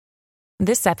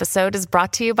This episode is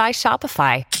brought to you by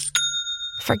Shopify.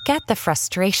 Forget the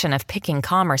frustration of picking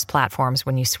commerce platforms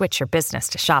when you switch your business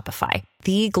to Shopify,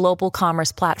 the global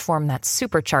commerce platform that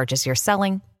supercharges your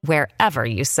selling wherever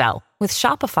you sell. With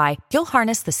Shopify, you'll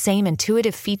harness the same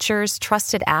intuitive features,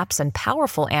 trusted apps, and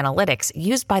powerful analytics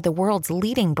used by the world's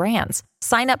leading brands.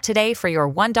 Sign up today for your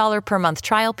 $1 per month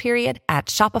trial period at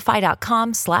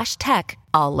shopify.com/tech,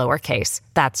 all lowercase.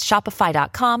 That's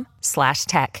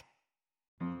shopify.com/tech.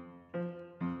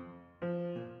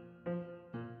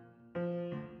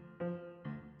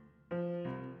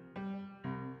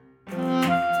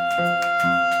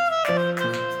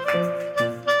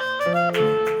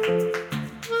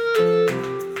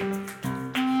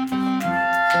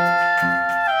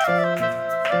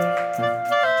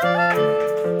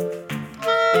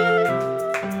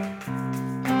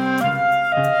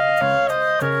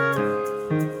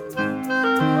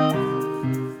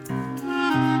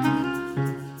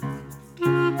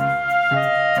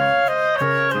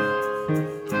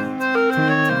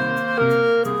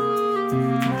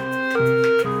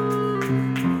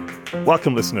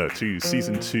 Welcome, listener, to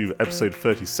Season 2, Episode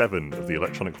 37 of the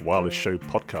Electronic Wireless Show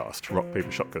podcast, Rock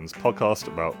Paper Shotgun's podcast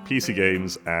about PC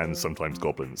games and sometimes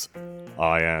goblins.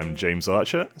 I am James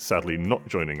Archer, sadly not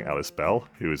joining Alice Bell,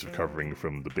 who is recovering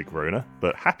from the big Rona,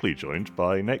 but happily joined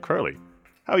by Nate Crowley.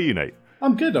 How are you, Nate?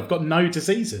 I'm good. I've got no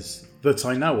diseases that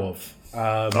I know of.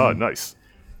 Oh, nice.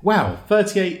 Wow,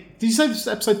 38. Did you say this is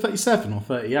episode 37 or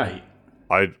 38?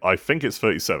 I think it's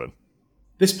 37.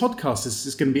 This podcast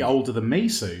is going to be older than me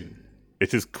soon.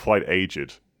 It is quite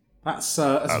aged. That's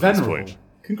venerable.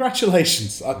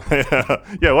 Congratulations.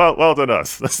 Yeah, well done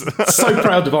us. So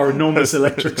proud of our enormous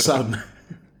electric sun.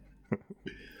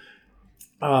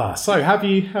 So have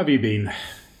you been?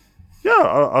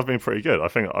 Yeah, I've been pretty good. I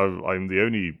think I'm the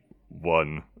only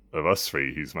one of us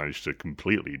three who's managed to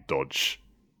completely dodge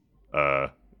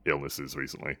illnesses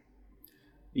recently. Are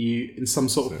you in some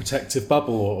sort of protective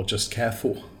bubble or just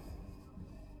careful?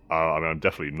 I'm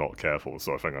definitely not careful,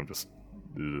 so I think I'm just...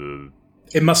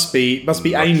 It must be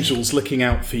angels looking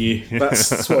out for you.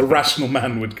 That's what a rational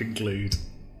man would conclude.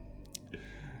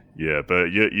 Yeah,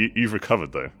 but you've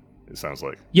recovered though. It sounds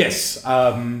like. Yes,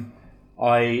 my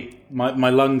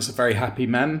lungs are very happy,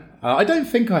 man. I don't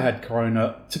think I had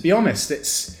corona. To be honest,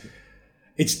 it's.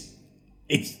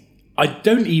 I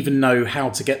don't even know how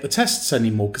to get the tests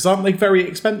anymore because aren't they very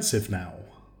expensive now?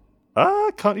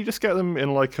 Can't you just get them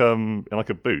in like a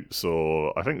Boots,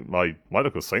 or I think my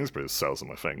local Sainsbury's sells them,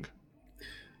 I think.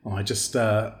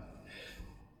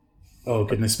 Oh,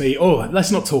 goodness me. Oh,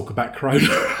 let's not talk about Corona.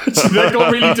 That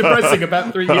got really depressing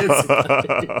about 3 years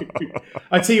ago.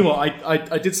 I tell you what,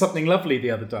 I did something lovely the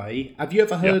other day. Have you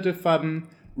ever heard of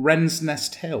Wren's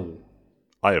Nest Hill?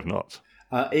 I have not.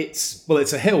 It's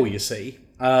a hill, you see,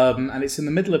 and it's in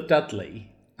the middle of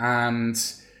Dudley. And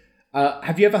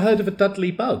have you ever heard of a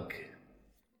Dudley bug?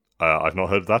 I've not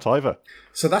heard of that either.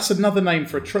 So that's another name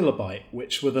for a trilobite,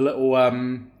 which were the little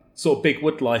sort of big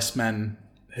woodlice men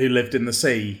who lived in the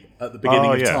sea at the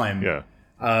beginning of time. Yeah.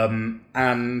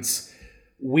 And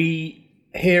we,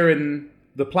 here in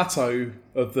the plateau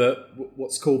of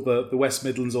what's called the West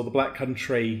Midlands or the Black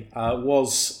Country,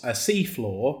 was a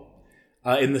seafloor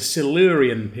in the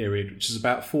Silurian period, which is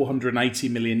about 480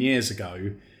 million years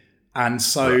ago. And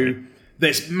so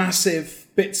there's massive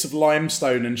bits of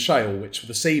limestone and shale, which were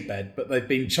the seabed, but they've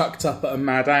been chucked up at a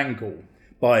mad angle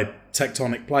by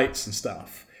tectonic plates and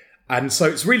stuff. And so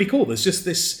it's really cool. There's just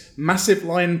this massive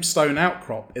limestone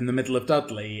outcrop in the middle of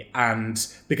Dudley, and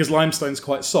because limestone's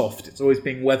quite soft, it's always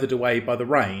being weathered away by the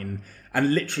rain,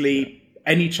 and literally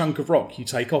any chunk of rock you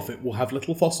take off it will have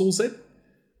little fossils in.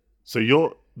 So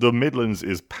the Midlands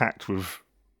is packed with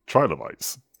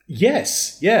trilobites?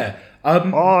 Yes, yeah.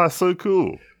 That's so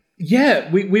cool. Yeah,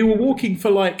 we were walking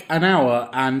for like an hour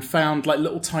and found like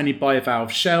little tiny bivalve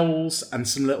shells and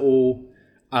some little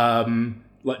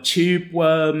like tube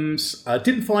worms.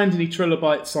 Didn't find any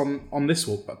trilobites on this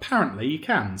walk, but apparently you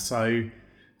can. So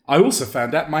I also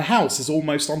found out my house is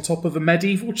almost on top of a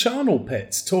medieval charnel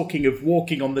pit. Talking of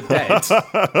walking on the dead.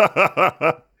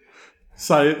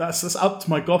 So that's up to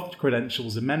my goth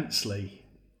credentials immensely.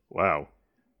 Wow.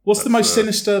 What's the most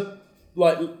sinister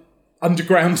like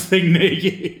underground thing near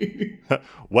you?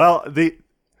 Well, the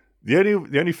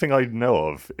only thing I know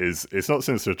of is it's not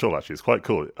sinister at all. Actually, it's quite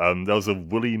cool. There was a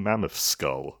woolly mammoth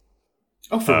skull.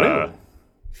 Oh, for real?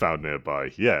 Found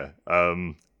nearby. Yeah.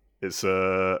 It's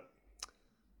a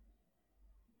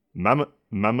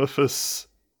Mammothus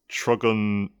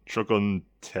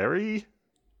trogonteri.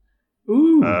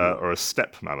 Ooh. Or a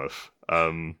steppe mammoth.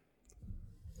 So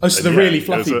the really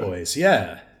fluffy boys,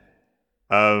 yeah.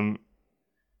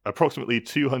 approximately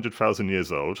 200,000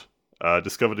 years old,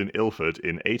 discovered in Ilford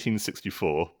in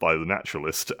 1864 by the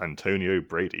naturalist Antonio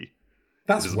Brady.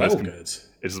 That's well good.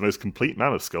 It is the most complete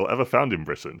mammoth skull ever found in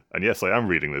Britain. And yes, I am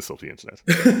reading this off the internet.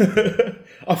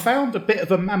 I found a bit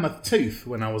of a mammoth tooth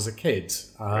when I was a kid.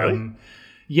 Really?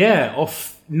 Yeah,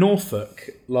 off Norfolk.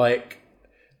 Like,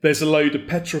 there's a load of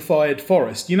petrified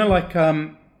forest. You know, like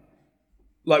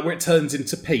where it turns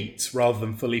into peat rather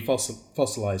than fully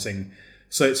fossilizing.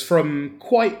 So it's from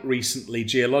quite recently,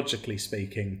 geologically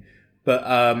speaking. But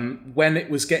when it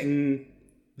was getting...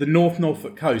 The North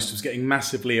Norfolk coast was getting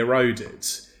massively eroded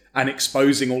and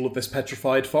exposing all of this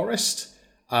petrified forest.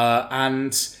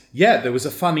 And yeah, there was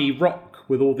a funny rock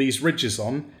with all these ridges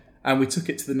on, and we took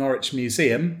it to the Norwich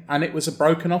Museum, and it was a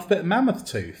broken off bit of mammoth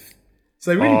tooth.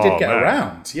 So they really did get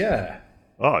around, yeah.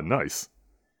 Oh, nice.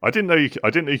 I didn't know you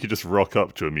could just rock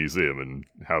up to a museum and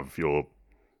have your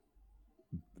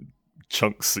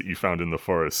chunks that you found in the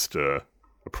forest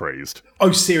appraised.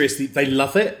 Oh, seriously, they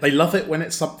love it. They love it when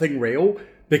it's something real,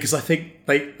 because I think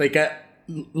they get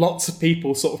lots of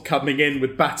people sort of coming in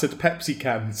with battered Pepsi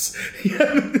cans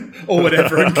or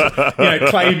whatever, and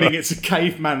claiming it's a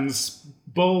caveman's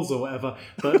balls or whatever.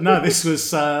 But no, this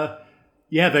was they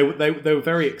were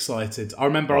very excited. I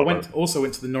remember I went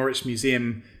to the Norwich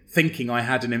Museum thinking I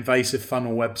had an invasive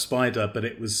funnel web spider, but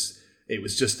it was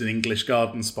just an English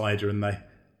garden spider, and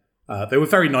they were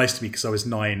very nice to me because I was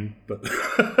 9, but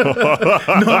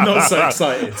not so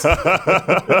excited.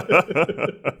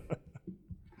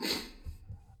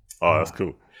 Oh, that's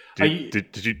cool.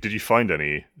 Did you find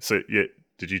any? So, yeah,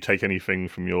 did you take anything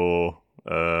from your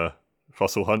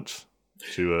fossil hunt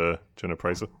to an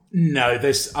appraiser? No,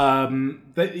 there's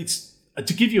it's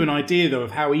to give you an idea though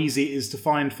of how easy it is to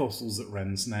find fossils at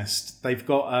Wren's Nest. They've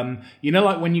got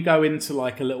like when you go into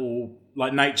like a little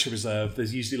like nature reserve,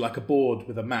 there's usually like a board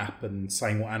with a map and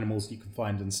saying what animals you can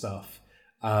find and stuff.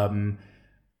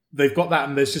 They've got that,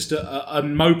 and there's just a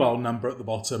mobile number at the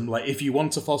bottom. Like, if you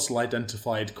want a fossil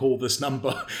identified, call this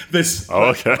number. There's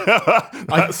okay.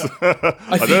 I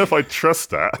don't know if I trust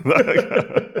that.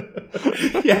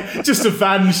 Yeah, just a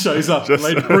van shows up, and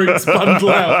like brutes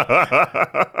bundle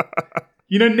out.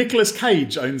 You know, Nicolas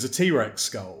Cage owns a T-Rex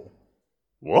skull.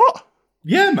 What?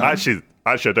 Yeah, man. Actually,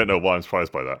 I don't know why I'm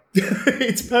surprised by that.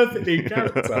 It's perfectly in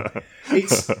character. I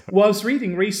was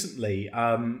reading recently.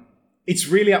 It's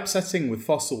really upsetting with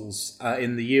fossils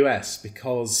in the US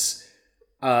because,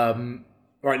 very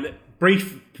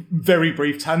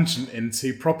brief tangent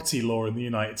into property law in the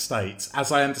United States.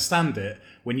 As I understand it,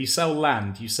 when you sell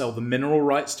land, you sell the mineral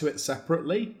rights to it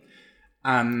separately.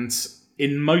 And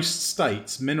in most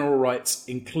states, mineral rights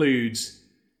include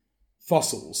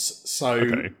fossils.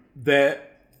 So there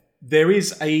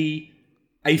is a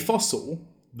fossil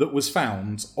that was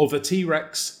found of a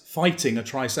T-Rex fighting a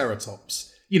Triceratops.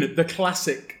 You know, the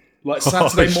classic, like,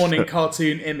 Saturday morning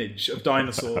cartoon image of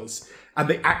dinosaurs. And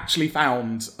they actually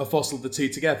found a fossil of the two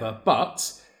together.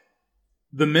 But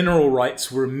the mineral rights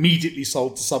were immediately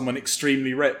sold to someone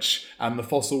extremely rich, and the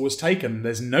fossil was taken.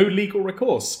 There's no legal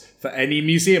recourse for any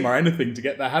museum or anything to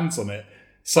get their hands on it.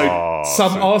 So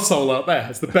arsehole out there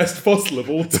has the best fossil of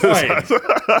all time.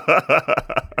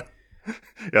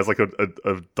 Yeah, it's like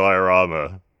a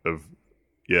diorama of...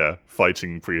 Yeah,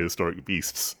 fighting prehistoric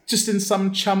beasts. Just in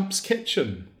some chump's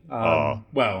kitchen.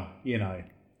 Well, you know,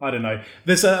 I don't know.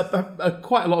 There's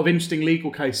quite a lot of interesting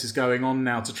legal cases going on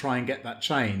now to try and get that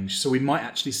changed. So we might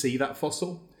actually see that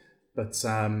fossil. But,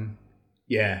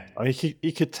 yeah. I mean,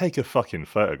 he could take a fucking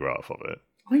photograph of it.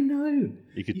 I know.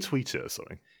 You could tweet it or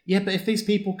something. Yeah, but if these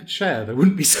people could share, they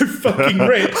wouldn't be so fucking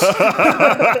rich.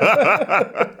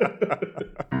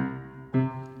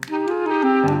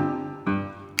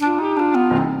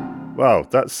 Wow,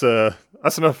 that's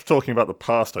enough talking about the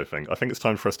past, I think. I think it's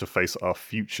time for us to face our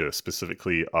future,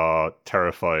 specifically our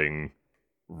terrifying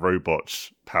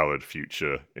robot-powered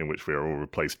future in which we are all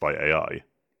replaced by AI.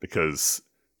 Because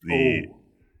the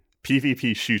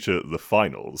PvP shooter The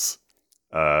Finals,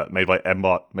 made by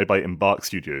Embark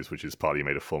Studios, which is partly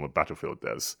made of former Battlefield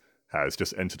devs, has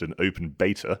just entered an open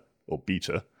beta,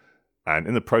 and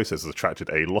in the process has attracted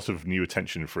a lot of new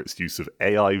attention for its use of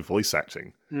AI voice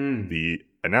acting. The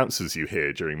announcers you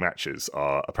hear during matches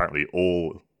are apparently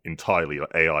all entirely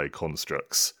AI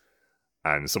constructs,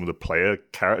 and some of the player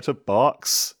character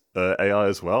barks are AI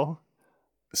as well.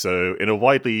 So in a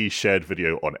widely shared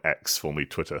video on X, formerly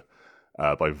Twitter,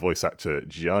 by voice actor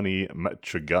Gianni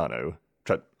Matrigano,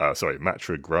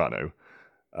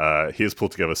 he has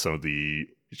pulled together some of the,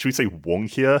 should we say,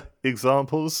 wonkier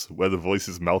examples where the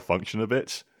voices malfunction a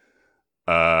bit.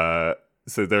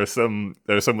 So there are some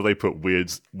where they put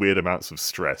weird amounts of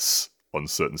stress on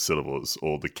certain syllables,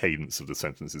 or the cadence of the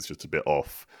sentence is just a bit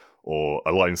off, or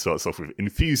a line starts off with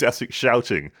enthusiastic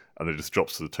shouting and then just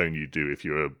drops to the tone you do if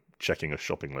you're checking a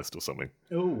shopping list or something.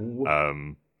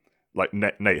 Ooh. Like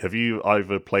Nate, have you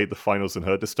either played the finals and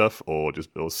heard this stuff, or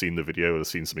seen the video, or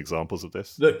seen some examples of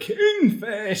this? The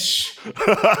Kingfish!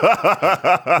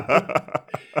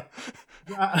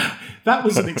 That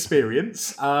was an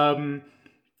experience.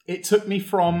 It took me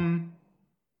from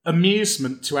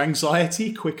amusement to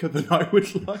anxiety quicker than I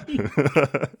would like.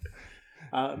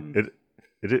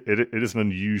 It is an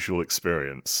unusual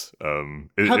experience,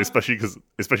 especially because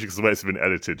the way it's been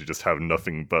edited to just have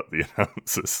nothing but the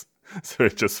announcers. So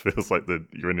it just feels like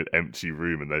you're in an empty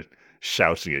room and they're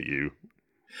shouting at you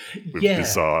with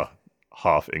bizarre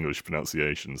half English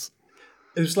pronunciations.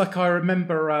 It was like, I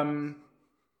remember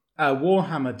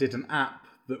Warhammer did an app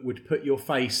that would put your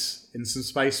face in some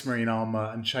Space Marine armor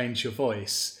and change your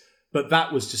voice. But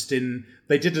that was just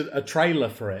they did a trailer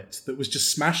for it that was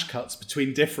just smash cuts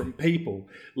between different people,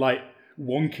 like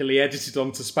wonkily edited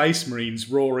onto Space Marines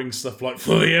roaring stuff like,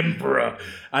 "For the Emperor!"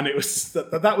 And it was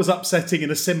that was upsetting in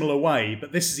a similar way,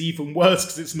 but this is even worse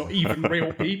because it's not even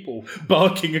real people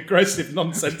barking aggressive,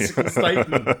 nonsensical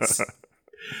statements.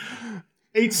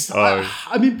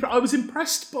 I was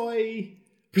impressed by,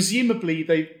 presumably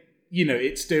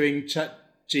it's doing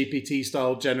ChatGPT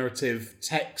style generative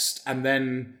text and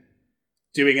then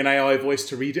doing an AI voice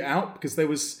to read it out, because there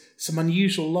was some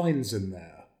unusual lines in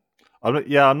there.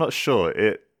 I'm not sure.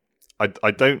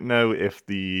 I don't know if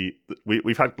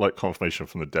we've had like confirmation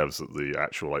from the devs that the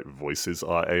actual like voices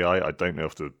are AI. I don't know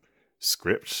if the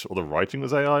script or the writing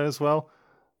was AI as well.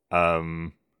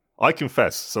 I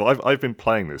confess, so I've been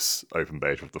playing this open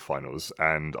beta of the finals,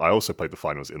 and I also played the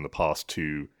finals in the past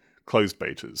 2 closed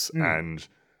betas. And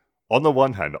on the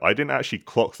one hand, I didn't actually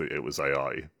clock that it was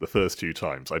AI the first 2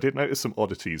 times. I did notice some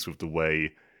oddities with the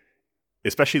way,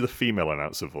 especially the female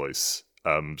announcer voice,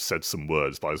 said some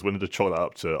words, but I was willing to chalk that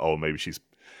up to,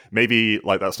 maybe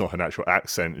like that's not her natural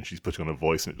accent and she's putting on a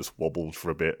voice and it just wobbled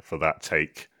for a bit for that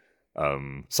take,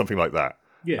 something like that.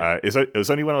 Yeah, it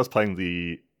was only when I was playing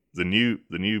the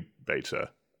new beta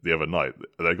the other night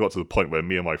that I got to the point where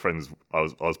me and my friends I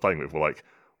was playing with were like,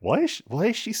 why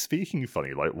is she speaking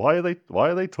funny? Like, why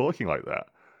are they talking like that?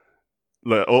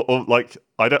 Like, or like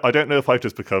I don't know if I've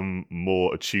just become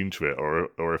more attuned to it,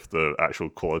 or if the actual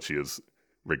quality has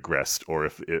regressed, or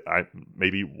if it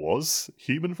maybe was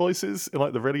human voices in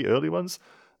like the really early ones.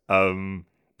 But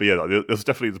yeah, there's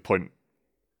definitely the point.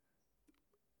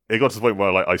 It got to the point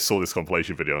where like I saw this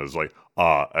compilation video and I was like,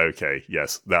 okay,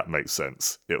 yes, that makes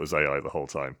sense. It was AI the whole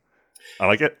time.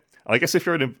 And I guess if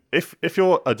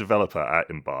you're a developer at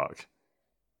Embark,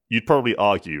 you'd probably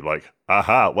argue like,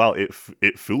 well,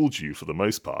 it fooled you for the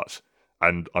most part.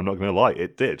 And I'm not going to lie,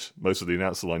 it did. Most of the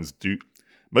announcer lines do.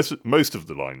 Most of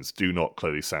the lines do not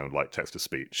clearly sound like text to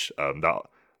speech.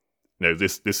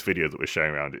 This video that we're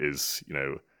sharing around is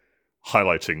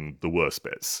highlighting the worst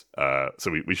bits.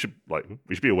 So we should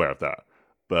be aware of that.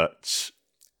 But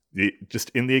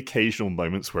just in the occasional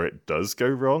moments where it does go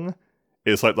wrong,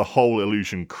 it's like the whole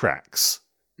illusion cracks.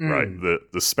 Right,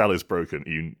 the spell is broken.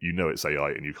 You know it's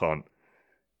AI, and you can't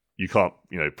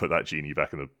put that genie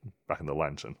back in the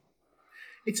lantern.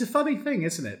 It's a funny thing,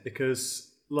 isn't it?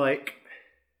 Because like,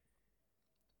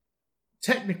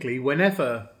 technically,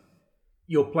 whenever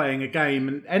you're playing a game,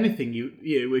 and anything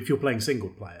if you're playing single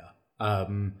player,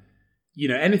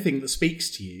 anything that speaks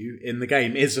to you in the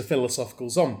game is a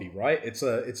philosophical zombie, right? It's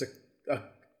a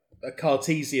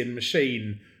Cartesian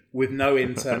machine with no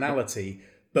internality.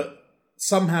 But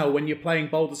somehow, when you're playing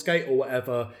Baldur's Gate or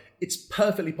whatever, it's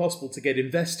perfectly possible to get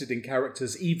invested in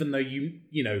characters, even though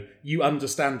you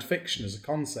understand fiction as a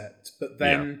concept. But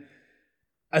then,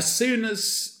 as soon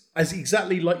as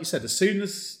exactly like you said, as soon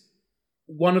as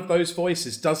one of those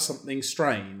voices does something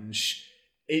strange,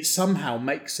 it somehow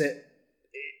makes it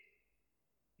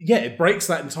breaks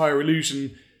that entire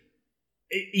illusion,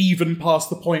 even past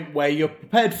the point where you're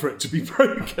prepared for it to be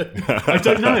broken. I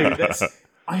don't know.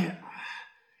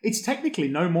 It's technically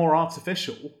no more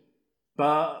artificial,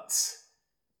 but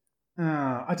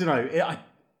I don't know.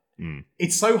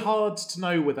 It's so hard to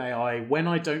know with AI when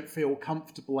I don't feel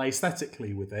comfortable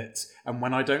aesthetically with it, and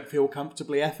when I don't feel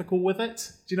comfortably ethical with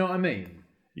it. Do you know what I mean?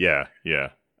 Yeah.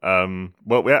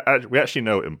 Well, we actually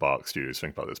know Embark Studios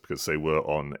think about this because they were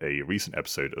on a recent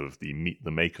episode of the Meet the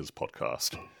Makers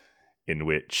podcast, in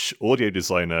which audio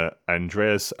designer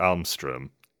Andreas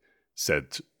Almström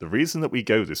said, the reason that we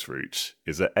go this route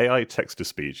is that AI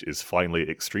text-to-speech is finally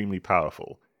extremely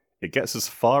powerful. It gets us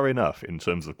far enough in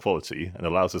terms of quality and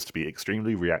allows us to be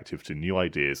extremely reactive to new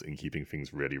ideas and keeping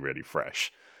things really, really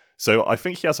fresh. So I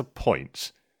think he has a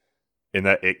point. in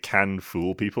that it can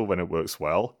fool people when it works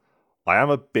well. I am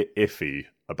a bit iffy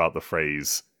about the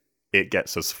phrase, it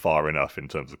gets us far enough in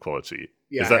terms of quality.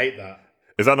 Yeah, I hate that.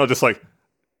 Is that not just like,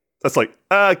 that's like,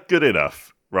 good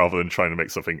enough, rather than trying to make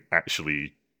something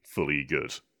actually fully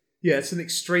good? Yeah, it's an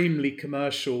extremely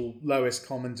commercial, lowest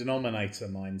common denominator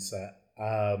mindset.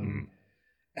 And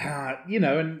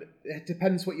it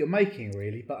depends what you're making,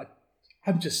 really. But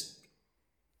I'm just,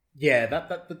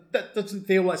 that doesn't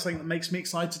feel like something that makes me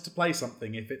excited to play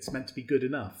something if it's meant to be good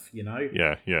enough,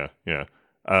 Yeah.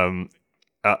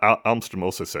 Almstrom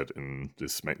also said in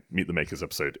this Meet the Makers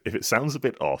episode, if it sounds a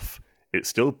bit off, it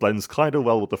still blends kind of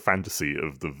well with the fantasy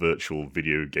of the virtual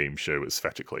video game show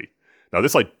aesthetically. Now,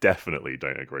 this I definitely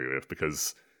don't agree with,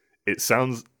 because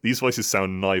these voices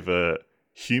sound neither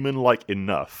human-like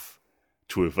enough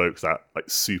to evoke that like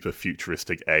super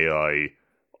futuristic AI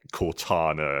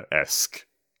Cortana-esque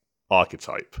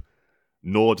archetype,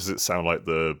 nor does it sound like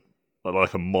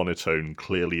a monotone,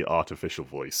 clearly artificial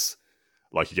voice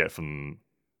like you get from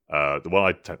the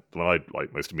one I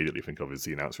like most immediately think of is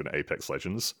the announcer in Apex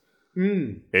Legends.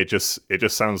 It just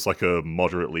sounds like a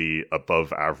moderately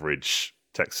above average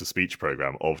text-to-speech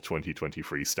program of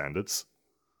 2023 standards.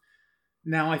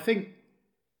 Now, I think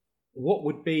what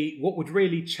would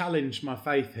really challenge my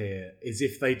faith here is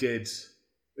if they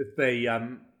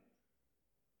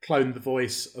cloned the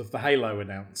voice of the Halo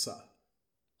announcer,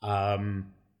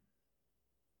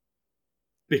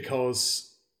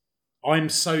 because I'm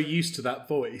so used to that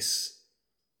voice,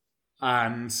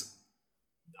 and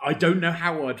I don't know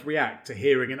how I'd react to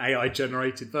hearing an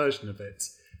AI-generated version of it.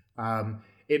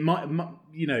 It might,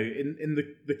 in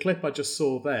the clip I just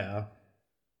saw there,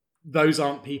 those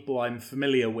aren't people I'm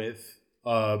familiar with.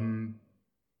 They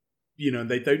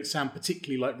don't sound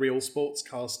particularly like real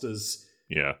sportscasters.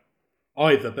 Yeah.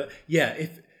 Either, but yeah,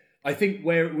 I think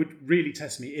where it would really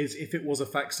test me is if it was a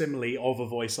facsimile of a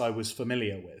voice I was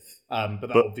familiar with. But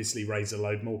that obviously raises a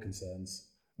load more concerns.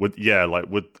 Would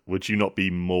you not be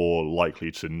more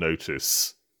likely to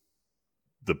notice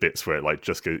the bits where it like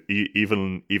just go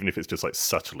even if it's just like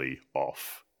subtly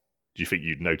off? Do you think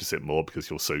you'd notice it more because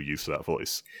you're so used to that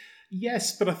voice?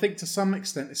 Yes, but I think to some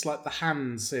extent it's like the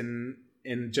hands in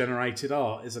generated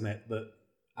art, isn't it?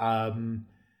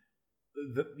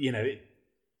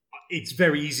 It's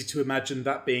very easy to imagine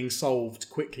that being solved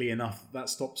quickly enough that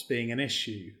stops being an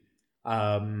issue.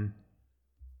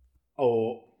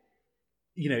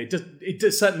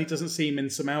 It certainly doesn't seem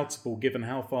insurmountable given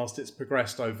how fast it's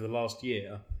progressed over the last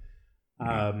year.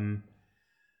 I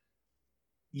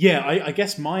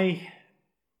guess my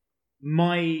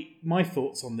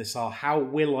thoughts on this are, how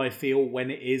will I feel when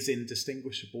it is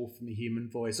indistinguishable from the human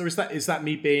voice? Or is that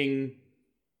me being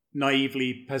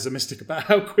naively pessimistic about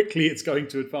how quickly it's going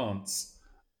to advance?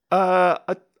 I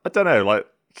don't know. Like,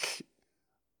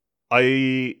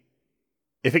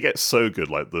 if it gets so good,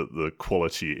 like the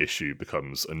quality issue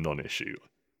becomes a non-issue.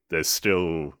 There's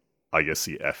still, I guess,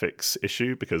 the ethics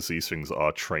issue, because these things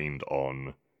are trained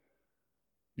on.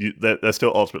 They're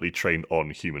still ultimately trained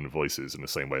on human voices in the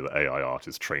same way that AI art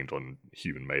is trained on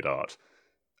human-made art,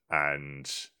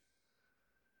 and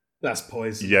that's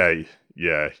poison. Yeah.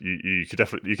 You could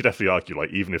definitely argue,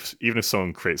 like, even if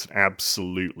someone creates an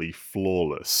absolutely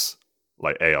flawless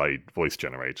like AI voice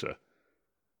generator,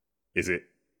 is it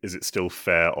still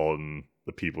fair on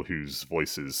the people whose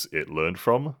voices it learned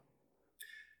from?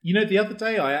 The other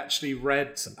day I actually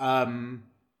read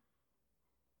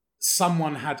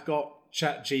someone had got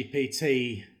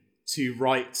ChatGPT to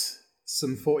write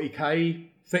some 40k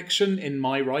fiction in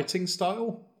my writing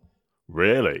style.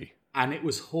 Really? And it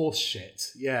was horse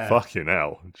shit. Yeah. Fucking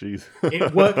hell. Jeez.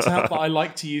 It worked out that I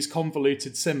like to use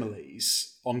convoluted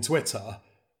similes on Twitter,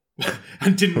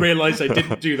 and didn't realise I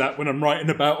didn't do that when I'm writing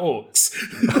about orcs.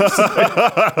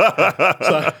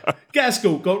 so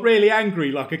Gaskell got really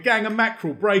angry like a gang of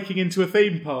mackerel breaking into a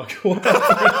theme park. Whatever.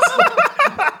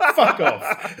 Fuck off.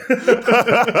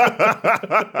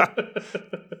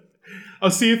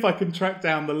 I'll see if I can track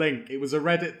down the link. It was a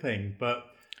Reddit thing, but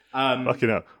fucking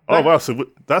hell. Oh wow, so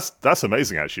that's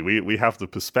amazing actually. We have the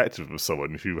perspective of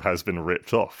someone who has been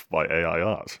ripped off by AI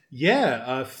art.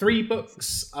 Yeah, 3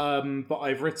 books that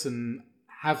I've written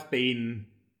have been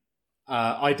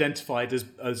identified as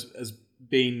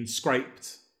being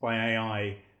scraped by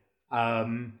AI. I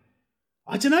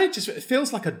don't know, it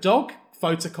feels like a dog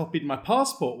photocopied my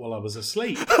passport while I was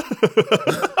asleep.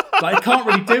 Like, I can't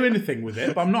really do anything with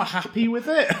it, but I'm not happy with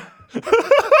it.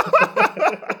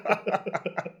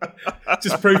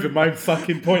 Just proving my own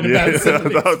fucking point about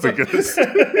similes. That was a good.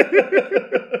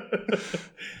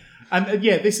 And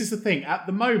this is the thing. At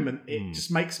the moment, it just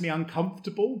makes me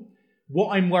uncomfortable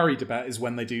What I'm worried about is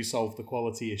when they do solve the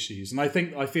quality issues, and I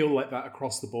feel like that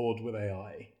across the board with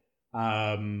AI,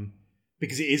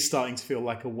 because it is starting to feel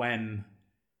like a when.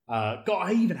 God,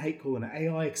 I even hate calling it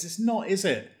AI because it's not, is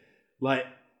it? Like,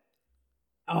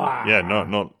 yeah,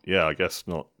 not yeah. I guess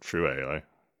not true AI,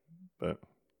 but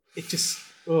it just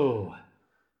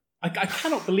I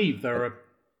cannot believe there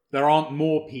aren't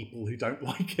more people who don't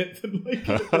like it than like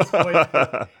it at this point.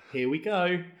 But here we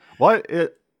go. Why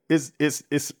it's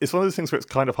one of those things where it's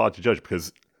kind of hard to judge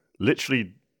because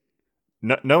literally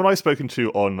no one I've spoken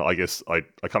to on, I guess I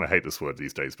kind of hate this word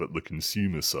these days, but the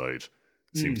consumer side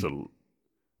seems to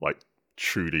like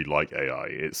truly like AI.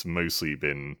 It's mostly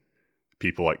been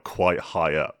people like quite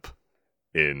high up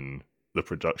in the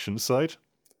production side,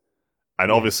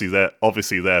 and obviously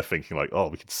they're thinking like, oh,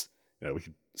 we could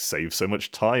save so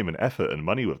much time and effort and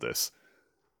money with this,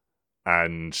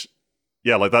 and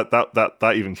yeah, like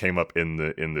that even came up in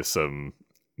this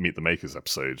Meet the Makers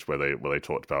episode where they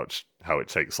talked about how it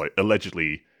takes, like,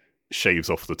 allegedly shaves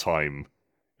off the time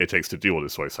it takes to do all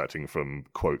this voice acting from,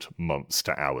 quote, months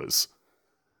to hours.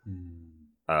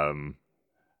 And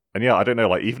yeah, I don't know,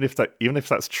 like, even if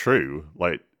that's true,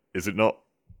 like, is it not,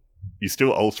 you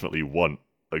still ultimately want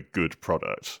a good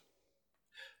product.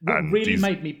 What and really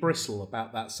made me bristle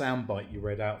about that soundbite you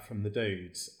read out from the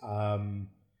dudes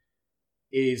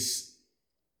is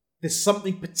there's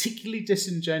something particularly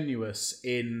disingenuous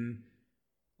in,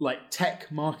 like,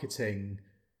 tech marketing,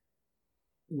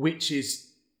 which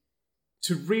is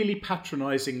to really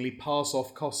patronizingly pass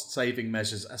off cost-saving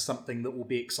measures as something that will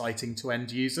be exciting to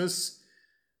end users.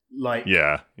 Like,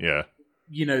 yeah,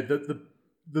 you know,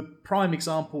 the prime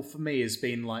example for me has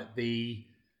been like the,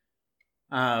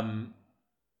 for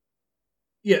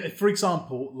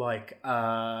example, like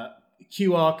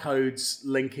QR codes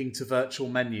linking to virtual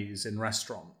menus in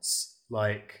restaurants.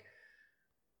 Like,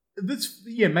 that's,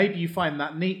 maybe you find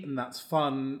that neat and that's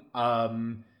fun.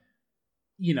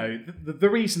 You know, the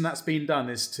reason that's been done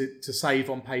is to save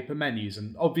on paper menus,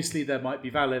 and obviously there might be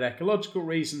valid ecological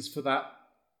reasons for that,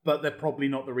 but they're probably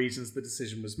not the reasons the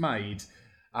decision was made.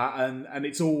 And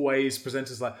it's always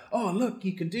presented as like, oh, look,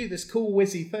 you can do this cool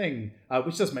whizzy thing,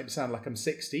 which does make me sound like I'm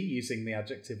 60 using the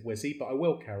adjective whizzy, but I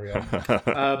will carry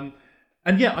on.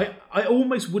 And yeah, I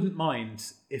almost wouldn't mind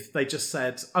if they just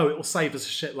said, oh, it will save us a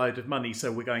shitload of money,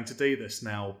 so we're going to do this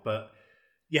now. But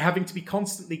you're having to be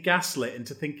constantly gaslit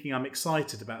into thinking I'm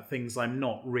excited about things I'm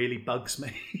not really bugs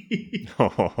me.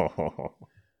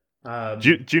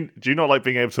 Do you not like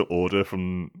being able to order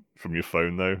from your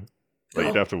phone though? Like,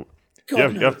 you'd have to.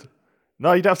 God,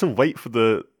 You'd have to wait for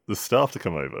the staff to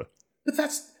come over. But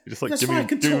that's just like, that's why I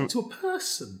can talk to a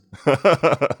person.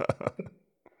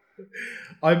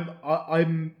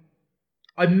 I'm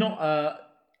not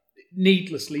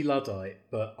needlessly Luddite,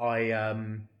 but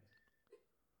I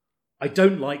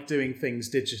don't like doing things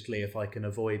digitally if I can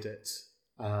avoid it.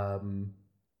 I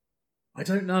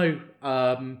don't know.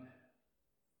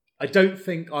 I don't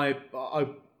think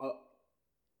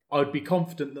I'd be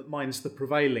confident that mine's the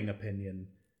prevailing opinion,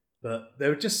 but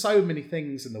there are just so many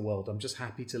things in the world I'm just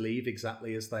happy to leave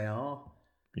exactly as they are.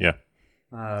 Yeah.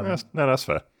 That's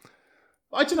fair.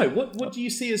 I don't know. What do you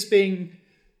see as being,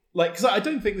 like, because I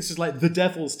don't think this is like the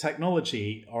devil's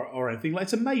technology or anything. Like,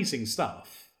 it's amazing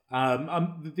stuff.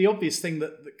 The obvious thing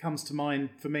that comes to mind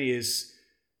for me is,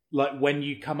 like, when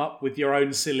you come up with your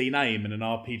own silly name in an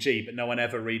RPG, but no one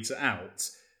ever reads it out.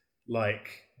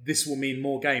 Like, this will mean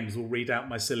more games will read out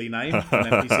my silly name when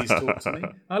NPCs talk to me.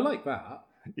 I like that.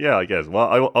 Yeah, I guess.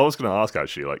 Well, I was going to ask,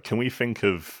 actually, like, can we think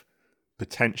of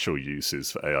potential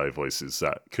uses for AI voices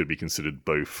that could be considered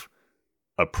both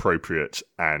appropriate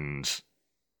and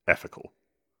ethical?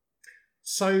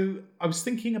 So I was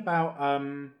thinking about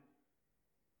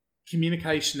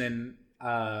communication in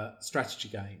strategy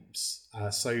games.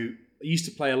 So I used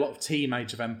to play a lot of Team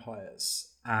Age of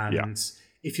Empires, and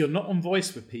if you're not on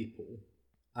voice with people,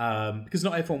 because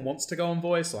not everyone wants to go on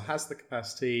voice or has the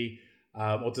capacity,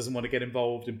 or doesn't want to get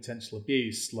involved in potential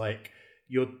abuse, like,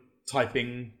 you're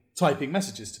typing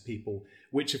messages to people,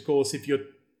 which, of course, if you're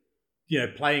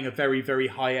playing a very, very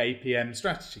high APM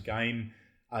strategy game,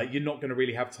 you're not going to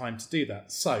really have time to do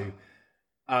that. So,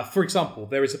 for example,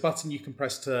 there is a button you can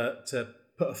press to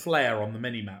put a flare on the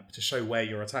minimap to show where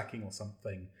you're attacking or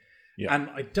something. Yeah. And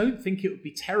I don't think it would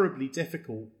be terribly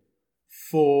difficult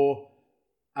for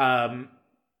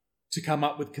to come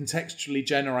up with contextually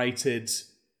generated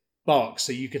barks,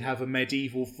 so you could have a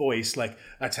medieval voice like,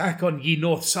 attack on ye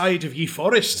north side of ye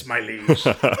forest, my liege,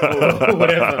 or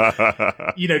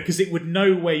whatever, because it would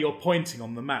know where you're pointing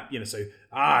on the map, so,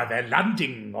 they're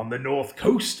landing on the north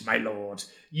coast, my lord.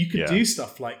 You could do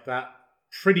stuff like that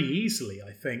pretty easily,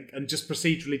 I think, and just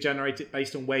procedurally generate it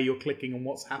based on where you're clicking and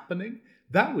what's happening.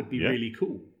 That would be really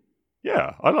cool.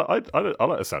 Yeah, I like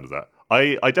the sound of that.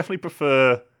 I definitely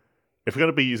prefer, if we're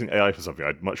going to be using AI for something,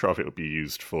 I'd much rather it would be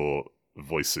used for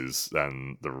voices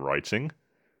than the writing.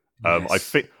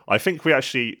 Yes. I think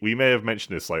we may have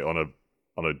mentioned this like on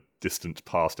a distant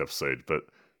past episode, but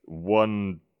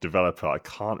one developer, I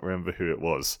can't remember who it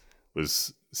was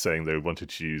saying they wanted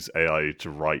to use AI to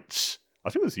write. I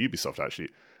think it was Ubisoft actually.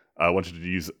 Wanted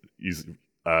to use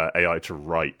AI to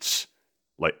write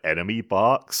like enemy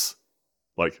barks,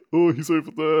 like "oh, he's over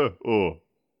there," or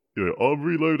 "I'm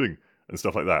reloading" and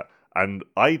stuff like that. And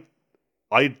I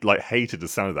like hated the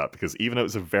sound of that because even though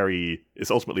it's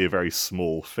ultimately a very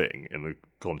small thing in the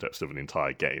context of an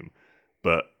entire game,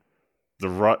 but the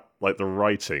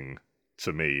writing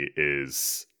to me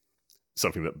is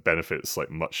something that benefits like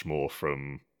much more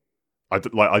from. I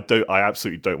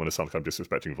absolutely don't want to sound like I'm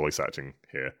disrespecting voice acting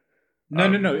here.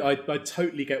 No. I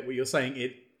totally get what you're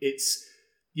saying. It's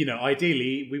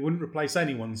ideally we wouldn't replace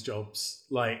anyone's jobs.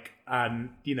 Like, and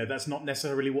that's not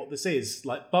necessarily what this is.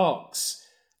 Like barks.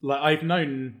 Like I've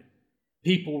known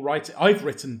people I've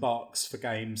written barks for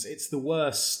games. It's the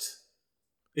worst.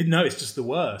 It's just the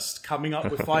worst. Coming up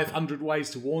with 500 ways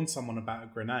to warn someone about a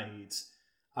grenade.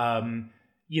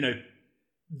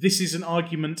 This is an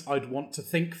argument I'd want to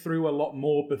think through a lot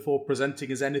more before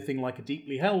presenting as anything like a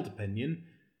deeply held opinion.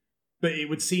 But it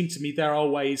would seem to me there are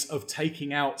ways of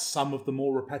taking out some of the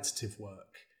more repetitive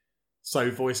work.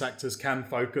 So voice actors can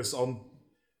focus on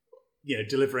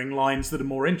delivering lines that are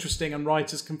more interesting, and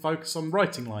writers can focus on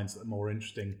writing lines that are more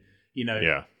interesting.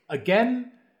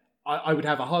 Again, I would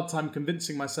have a hard time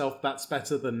convincing myself that's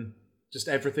better than just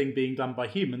everything being done by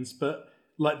humans, but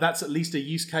like that's at least a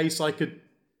use case I could,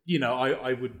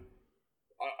 I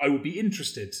would be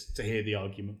interested to hear the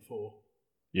argument for.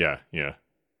 Yeah.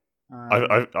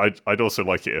 I'd also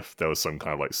like it if there was some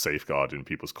kind of like safeguard in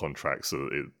people's contracts so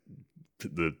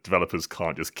that the developers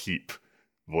can't just keep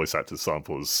voice actor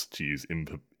samples to use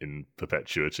in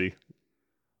perpetuity.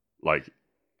 Like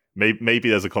maybe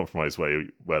there's a compromise where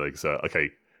they say,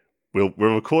 okay, we'll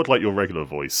record like your regular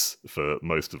voice for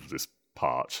most of this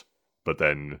part, but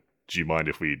then do you mind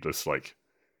if we just like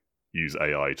use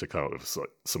AI to come up with like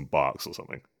some barks or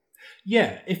something?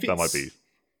 Yeah, if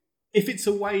it's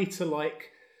a way to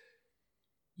like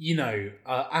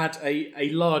add a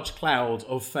large cloud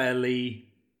of fairly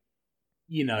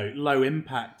low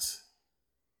impact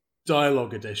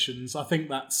dialogue additions, I think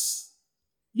that's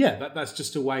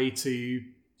just a way to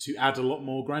add a lot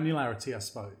more granularity, I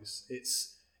suppose.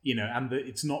 It's and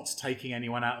it's not taking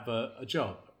anyone out of a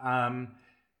job.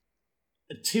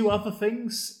 Two other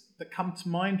things that come to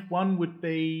mind. One would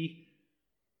be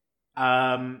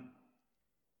who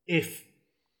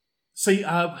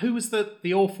was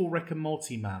the awful Rick and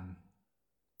Morty man?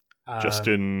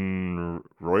 Justin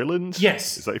Roiland?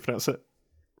 Yes. Is that how you pronounce it?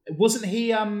 Wasn't he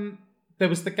there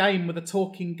was the game with a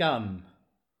talking gun?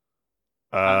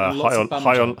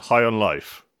 High on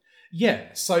Life.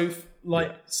 Yeah, so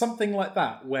something like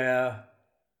that where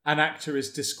an actor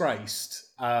is disgraced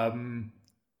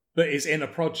but is in a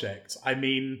project. I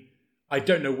mean, I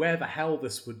don't know where the hell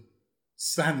this would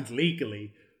stand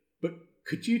legally, but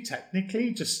could you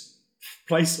technically just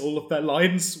place all of their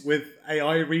lines with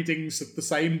AI readings of the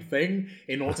same thing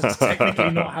in order to technically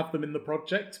not have them in the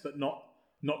project but not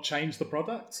change the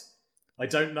product? I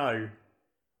don't know.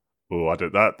 Oh, I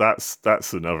don't.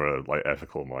 That's another like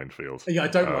ethical minefield. Yeah, I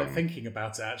don't like thinking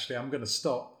about it. Actually, I'm going to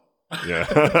stop. Yeah.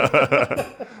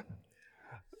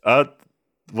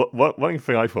 One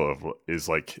thing I thought of is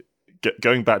like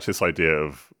going back to this idea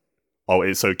of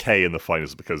it's okay in the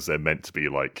finals because they're meant to be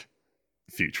like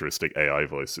futuristic AI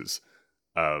voices.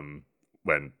 When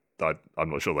I'm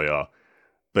not sure they are.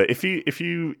 But if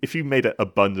you made it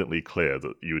abundantly clear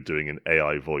that you were doing an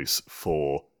AI voice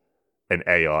for an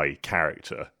AI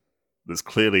character that's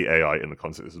clearly AI in the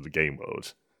context of the game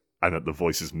world, and that the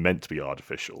voice is meant to be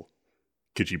artificial,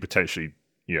 could you potentially,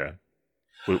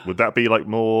 would that be like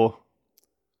more?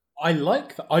 I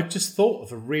like that. I've just thought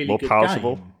of a really more good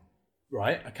palatable game.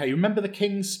 Right? Okay. You remember the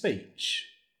King's Speech?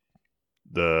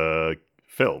 The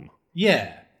film.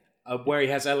 Yeah, where he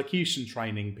has elocution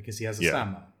training because he has a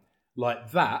stammer.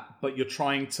 Like that, but you're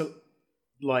trying to,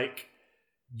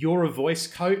 you're a voice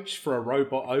coach for a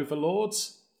robot overlord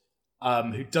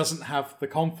who doesn't have the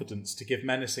confidence to give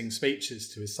menacing speeches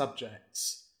to his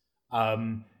subjects.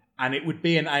 And it would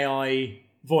be an AI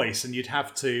voice, and you'd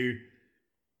have to,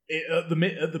 at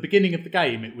the beginning of the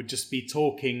game, it would just be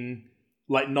talking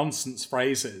like nonsense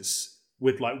phrases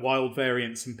with like wild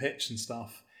variance and pitch and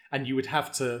stuff. And you would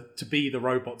have to be the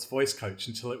robot's voice coach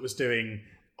until it was doing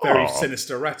very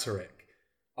sinister rhetoric.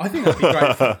 I think that'd be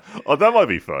great fun. Oh, that might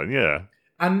be fun, yeah.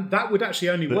 And that would actually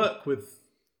only work with,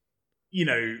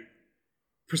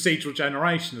 procedural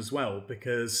generation as well,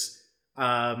 because so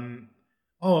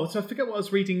I forget what I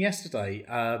was reading yesterday,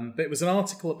 but it was an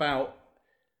article about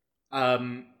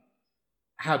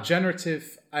how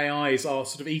generative AIs are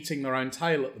sort of eating their own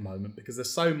tail at the moment, because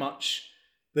there's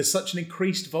such an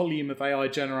increased volume of AI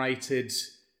generated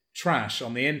trash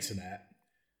on the internet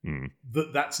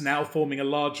that's now forming a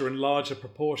larger and larger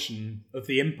proportion of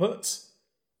the input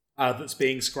that's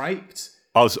being scraped.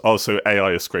 Oh, so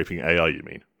AI is scraping AI, you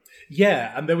mean?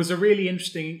 Yeah, and there was a really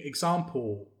interesting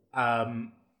example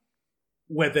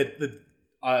where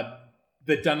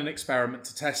they'd done an experiment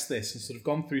to test this and sort of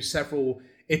gone through several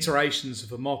iterations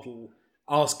of a model,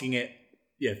 asking it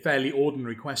fairly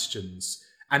ordinary questions,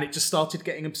 and it just started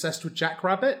getting obsessed with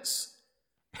jackrabbits.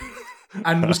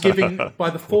 And was giving, by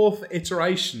the fourth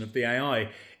iteration of the AI,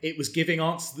 it was giving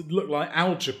answers that looked like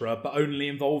algebra, but only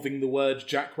involving the word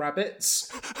jackrabbits.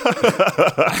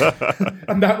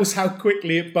 And that was how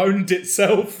quickly it boned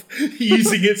itself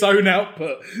using its own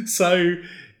output. So,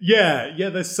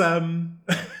 there's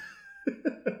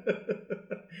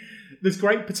there's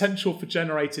great potential for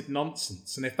generated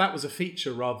nonsense. And if that was a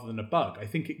feature rather than a bug, I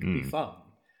think it could be fun.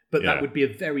 But that would be a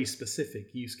very specific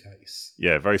use case.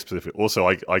 Yeah, very specific. Also,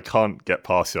 I can't get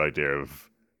past the idea of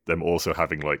them also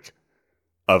having, like,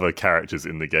 other characters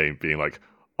in the game being like,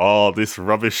 oh, this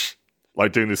rubbish,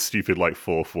 like doing this stupid, like,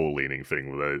 4-4 leaning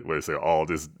thing where they say, oh,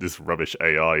 this rubbish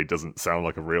AI doesn't sound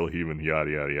like a real human,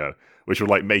 yada, yada, yada. Which would,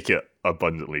 like, make it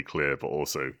abundantly clear, but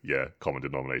also, common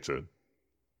denominator.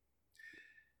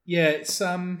 Yeah, it's,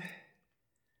 God,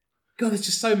 there's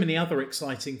just so many other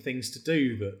exciting things to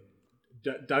do that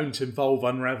don't involve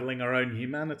unraveling our own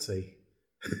humanity.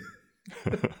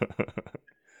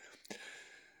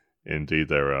 Indeed,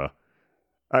 there are.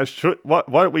 Why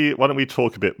don't we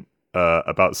talk a bit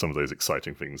about some of those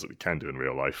exciting things that we can do in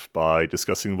real life by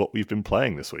discussing what we've been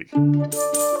playing this week.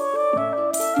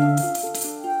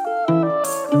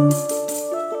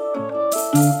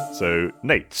 So,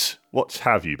 Nate, what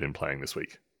have you been playing this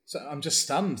week? So I'm just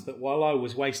stunned that while I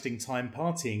was wasting time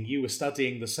partying, you were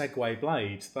studying the Segway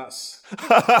Blade. That's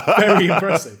very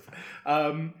impressive.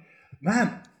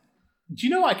 Man, do you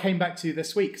know what I came back to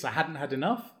this week because I hadn't had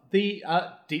enough? The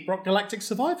Deep Rock Galactic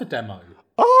Survivor demo.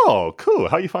 Oh, cool.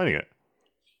 How are you finding it?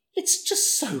 It's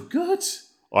just so good.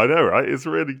 I know, right? It's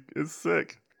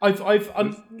sick.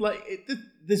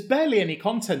 There's barely any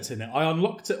content in it. I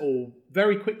unlocked it all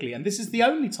very quickly, and this is the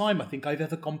only time I think I've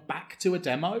ever gone back to a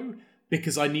demo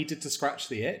because I needed to scratch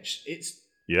the itch.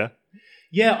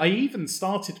 I even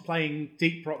started playing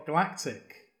Deep Rock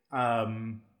Galactic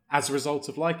as a result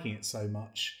of liking it so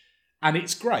much. And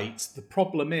it's great. The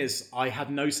problem is I had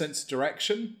no sense of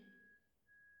direction.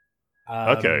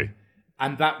 Okay.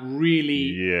 And that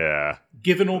really,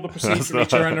 given all the procedurally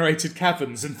generated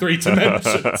caverns in 3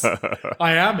 dimensions,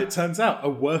 I am, it turns out, a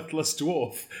worthless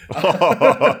dwarf.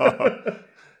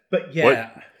 But yeah.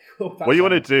 What you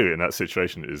want to do in that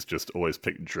situation is just always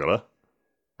pick Driller,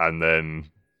 and then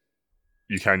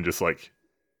you can just, like,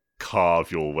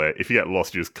 carve your way. If you get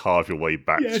lost, you just carve your way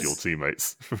back to your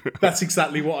teammates. That's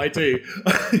exactly what I do.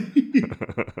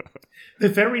 They're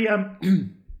very...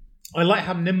 I like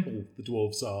how nimble the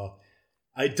dwarves are.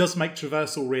 It does make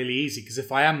traversal really easy, because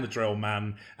if I am the drill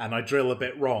man and I drill a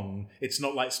bit wrong, it's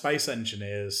not like Space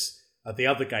Engineers, the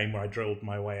other game where I drilled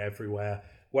my way everywhere,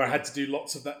 where I had to do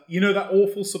lots of that. You know that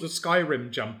awful sort of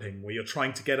Skyrim jumping where you're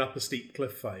trying to get up a steep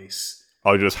cliff face?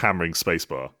 Oh, just hammering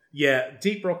spacebar. Yeah,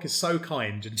 Deep Rock is so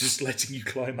kind and just letting you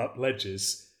climb up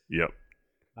ledges. Yep.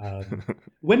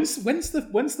 When's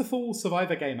the full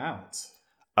Survivor game out?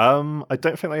 I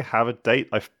don't think they have a date.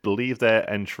 I believe they're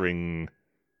entering...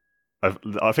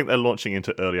 I think they're launching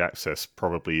into early access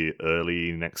probably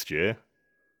early next year.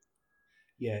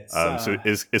 Yeah, so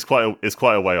it's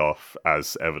quite a way off,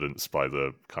 as evidenced by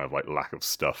the kind of like lack of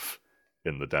stuff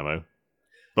in the demo.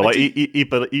 But like,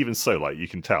 but even so, like you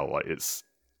can tell, like it's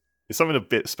something a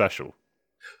bit special.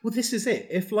 Well, this is it.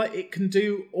 If like it can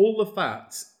do all of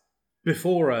that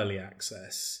before early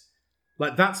access,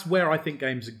 like that's where I think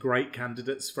games are great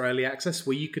candidates for early access,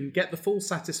 where you can get the full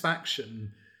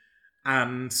satisfaction,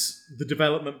 and the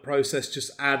development process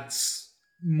just adds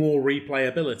more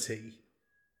replayability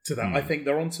to that. I think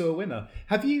they're onto a winner.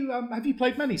 Have you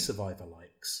played many Survivor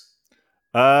likes?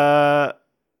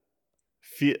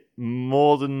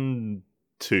 More than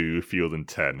 2, fewer than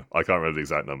 10. I can't remember the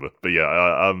exact number, but yeah,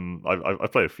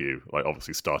 I've played a few. Like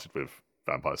obviously started with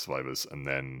Vampire Survivors, and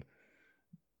then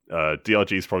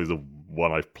DRG is probably the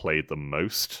one I've played the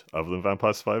most, other than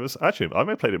Vampire Survivors. Actually, I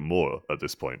may have played it more at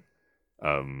this point.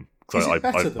 Is it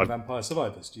better than Vampire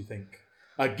Survivors, do you think?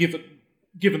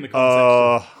 Given the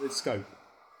context of its scope.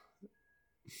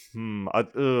 I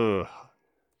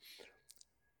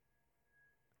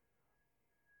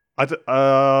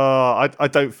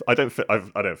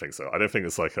don't think so. I don't think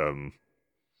it's like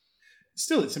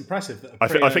Still, it's impressive that I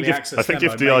think if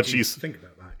DRG think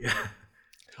about that. Yeah.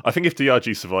 I think if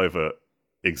DRG Survivor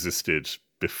existed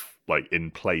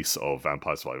in place of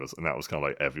Vampire Survivors, and that was kind of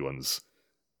like everyone's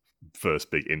first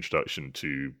big introduction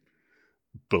to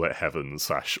bullet heaven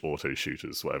 / auto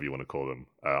shooters, whatever you want to call them,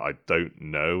 I don't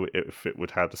know if it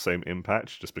would have the same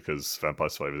impact, just because Vampire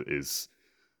Survivors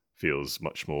feels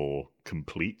much more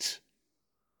complete.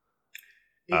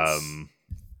 I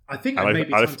think it may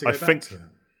be time to go back to it.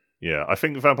 Yeah, I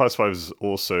think Vampire Survivors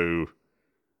also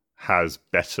has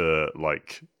better,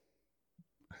 like...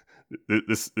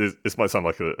 This might sound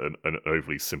like an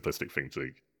overly simplistic thing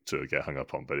to get hung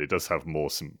up on, but it does have more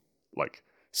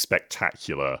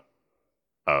spectacular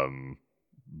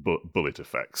bullet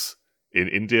effects.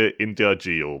 In DRG,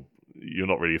 you're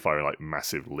not really firing like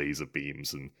massive laser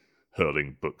beams and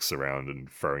hurling books around and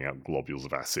throwing out globules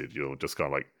of acid. You're just kind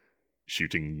of like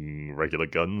shooting regular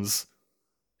guns.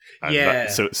 And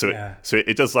so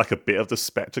it does like a bit of the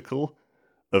spectacle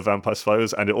of Vampire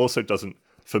Survivors, and it also doesn't.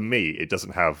 For me, it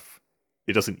doesn't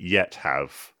yet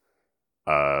have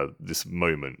this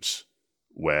moment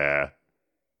where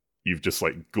you've just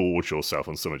like gorged yourself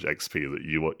on so much XP that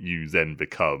you then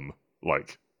become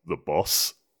like the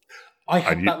boss. I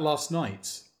had that last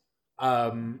night.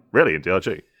 Really, in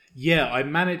DRG? Yeah, I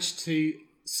managed to.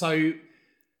 So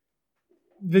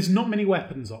there's not many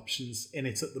weapons options in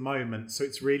it at the moment, so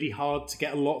it's really hard to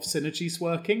get a lot of synergies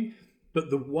working. But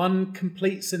the one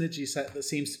complete synergy set that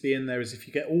seems to be in there is if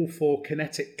you get all 4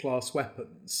 kinetic class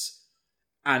weapons.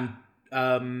 And,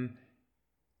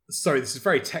 sorry, this is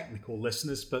very technical,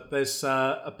 listeners, but there's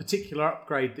a particular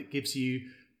upgrade that gives you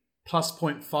plus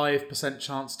 0.5%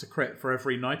 chance to crit for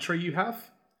every nitro you have.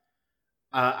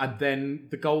 And then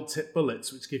the gold tip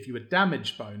bullets, which give you a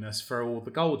damage bonus for all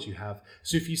the gold you have.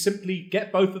 So if you simply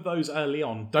get both of those early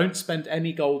on, don't spend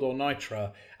any gold or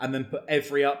nitro, and then put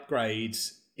every upgrade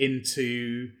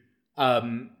into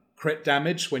crit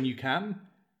damage when you can.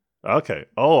 Okay.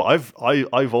 Oh, I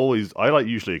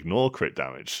usually ignore crit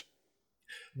damage.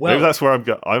 Well, maybe that's where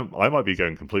I might be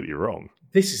going completely wrong.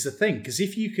 This is the thing, because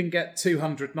if you can get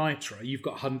 200 nitro, you've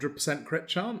got 100% crit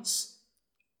chance.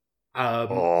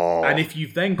 And if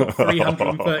you've then got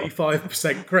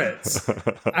 335% crits,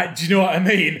 do you know what I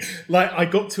mean? Like, I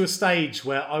got to a stage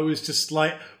where I was just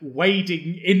like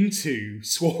wading into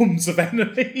swarms of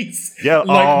enemies,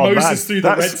 Moses through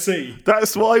the Red Sea.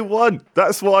 That's what I want.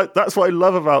 That's what I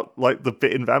love about like the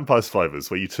bit in Vampire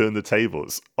Survivors where you turn the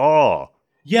tables.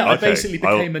 Yeah, I basically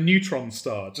became a neutron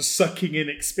star, just sucking in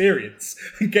experience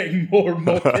and getting more and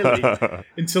more killing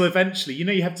until eventually,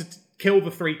 you have to kill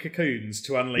the 3 cocoons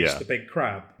to unleash the big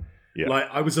crab. Yeah. Like,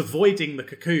 I was avoiding the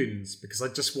cocoons because I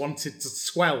just wanted to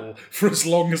swell for as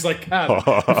long as I can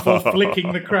before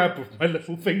flicking the crab with my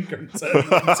little finger and turning it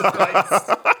into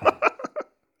ice.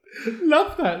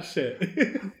 Love that shit.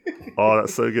 Oh,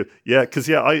 that's so good. Yeah, because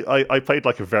I played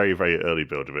like a very, very early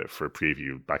build of it for a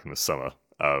preview back in the summer.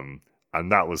 And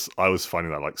I was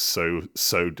finding that like so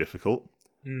difficult.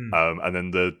 And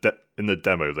then in the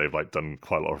demo, they've like done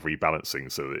quite a lot of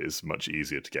rebalancing, so that it's much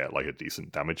easier to get like a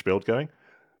decent damage build going.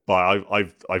 But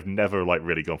I've never like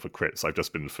really gone for crits. I've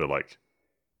just been for like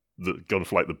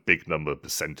the big number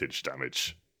percentage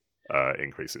damage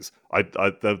increases.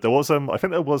 There was I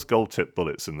think there was gold tip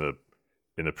bullets in the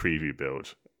preview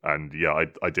build, and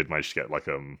I did manage to get like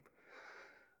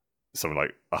something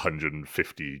like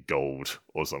 150 gold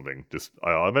or something. Just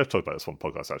I may have talked about this on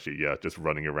podcast actually. Yeah, just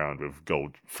running around with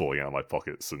gold falling out of my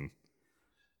pockets and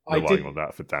relying on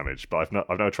that for damage. But I've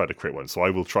never tried a crit one, so I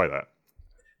will try that.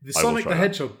 The Sonic the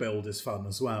Hedgehog build is fun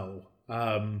as well.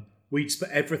 We just put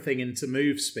everything into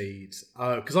move speed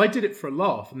because I did it for a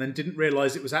laugh and then didn't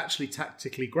realise it was actually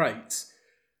tactically great.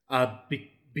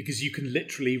 Because you can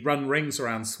literally run rings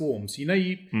around swarms.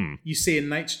 You see in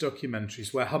nature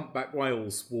documentaries where humpback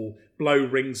whales will blow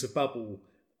rings of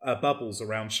bubbles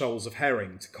around shoals of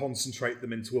herring to concentrate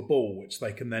them into a ball, which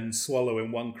they can then swallow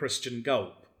in one Christian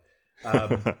gulp.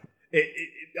 I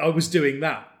was doing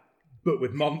that, but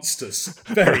with monsters.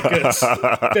 Very good.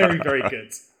 Very, very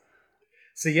good.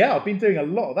 So yeah, I've been doing a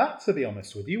lot of that, to be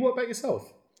honest with you. What about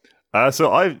yourself?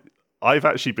 So I've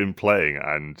actually been playing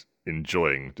and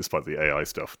enjoying, despite the AI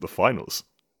stuff, the finals.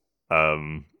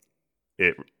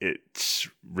 It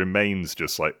remains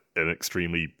just like an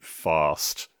extremely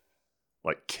fast,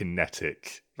 like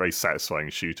kinetic, very satisfying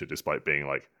shooter, despite being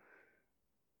like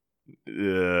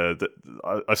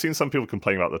I've seen some people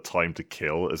complain about the time to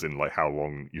kill, as in like how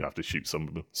long you have to shoot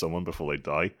someone before they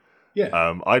die.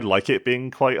 Yeah. I'd like it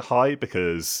being quite high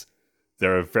because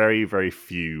there are very, very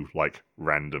few like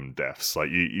random deaths. Like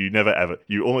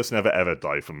you almost never ever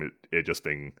die from it just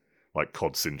being like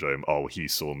COD syndrome. Oh, he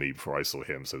saw me before I saw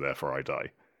him, so therefore I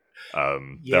die.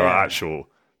 There are actual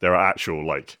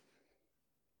like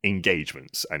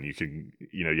engagements, and you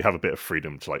have a bit of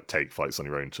freedom to like take fights on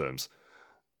your own terms.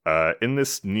 In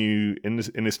this new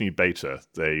beta,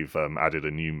 they've added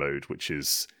a new mode, which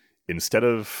is instead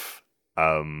of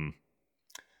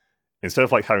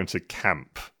like having to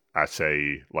camp at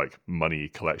a like money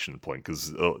collection point,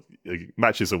 because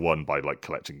matches are won by like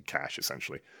collecting cash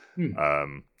essentially.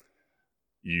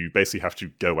 You basically have to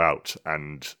go out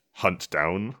and hunt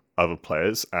down other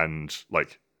players and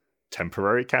like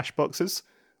temporary cash boxes,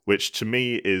 which to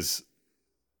me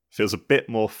feels a bit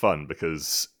more fun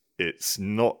because it's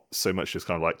not so much just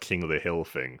kind of like King of the Hill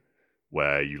thing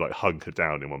where you like hunker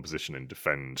down in one position and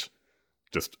defend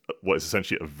just what is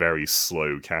essentially a very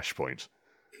slow cash point.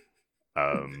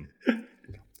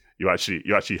 You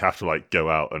actually have to like go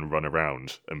out and run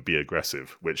around and be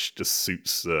aggressive, which just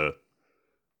suits like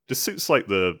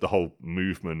the whole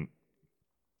movement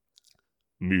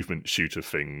shooter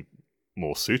thing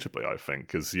more suitably, I think,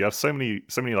 because you have so many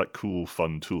like cool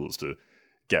fun tools to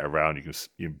get around.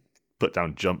 You put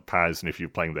down jump pads, and if you're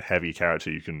playing the heavy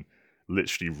character, you can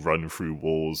literally run through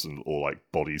walls or like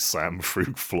body slam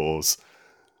through floors.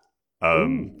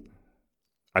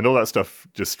 And all that stuff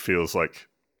just feels like,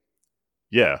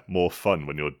 more fun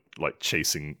when you're like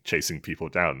chasing people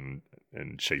down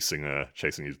and chasing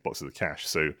these boxes of cash.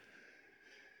 So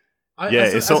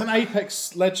as an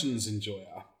Apex Legends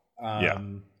enjoyer,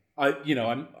 I'm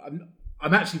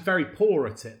actually very poor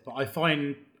at it, but I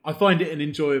find it an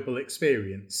enjoyable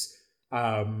experience.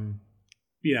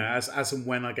 As and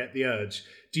when I get the urge.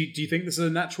 Do you think this is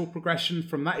a natural progression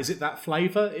from that? Is it that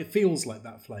flavor? It feels like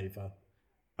that flavor.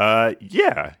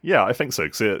 Yeah, I think so.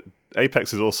 Because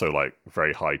Apex is also like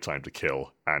very high time to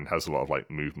kill and has a lot of like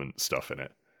movement stuff in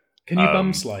it. Can you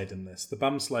bum slide in this? The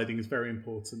bum sliding is very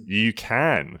important. You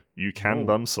can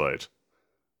bum slide.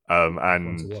 And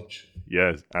fun to watch.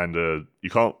 Yeah, and you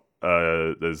can't.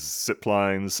 There's zip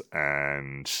lines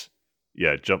and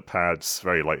jump pads,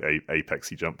 very like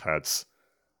Apexy jump pads.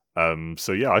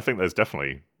 So yeah, I think there's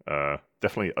definitely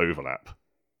overlap.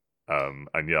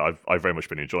 And yeah, I've very much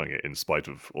been enjoying it in spite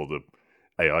of all the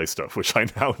AI stuff, which I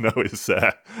now know is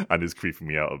there and is creeping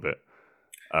me out a bit.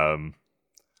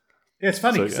 Yeah, it's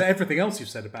funny because everything else you've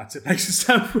said about it makes it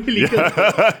sound really good.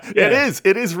 Yeah.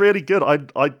 It is really good. I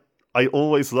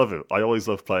always love it. I always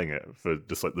love playing it for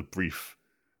just like the brief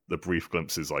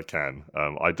glimpses I can.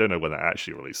 I don't know when they're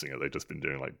actually releasing it. They've just been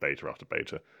doing like beta after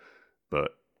beta,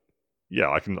 but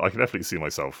yeah, I can definitely see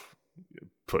myself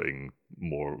putting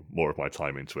more of my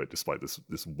time into it, despite this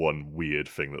one weird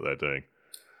thing that they're doing.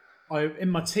 In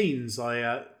my teens,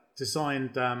 I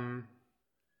designed a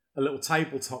little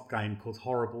tabletop game called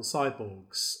Horrible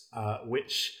Cyborgs,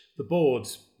 which the board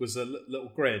was a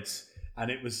little grid, and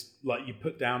it was like you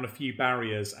put down a few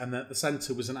barriers, and at the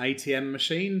centre was an ATM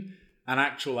machine, an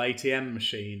actual ATM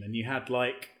machine, and you had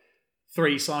like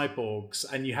 3 cyborgs,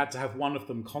 and you had to have one of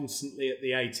them constantly at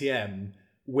the ATM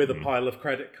with a pile of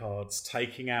credit cards,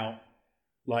 taking out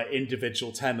like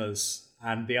individual tenors,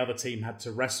 and the other team had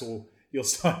to wrestle your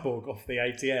cyborg off the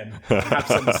ATM.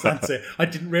 Perhaps it. I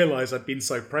didn't realise I'd been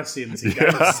so prescient in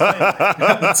games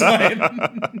at the time.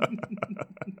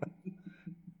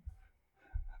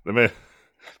 Maybe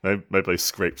they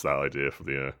scraped that idea for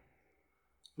the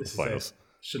finals.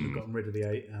 Shouldn't have gotten rid of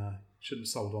shouldn't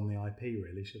have sold on the IP,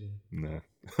 really, should they? No.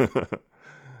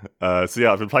 So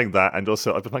yeah, I've been playing that, and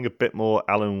also I've been playing a bit more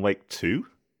Alan Wake 2.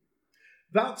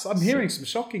 I'm hearing some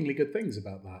shockingly good things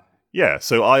about that. Yeah,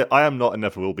 so I am not and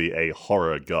never will be a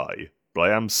horror guy, but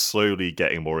I am slowly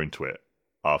getting more into it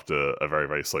after a very,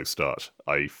 very slow start.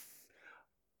 So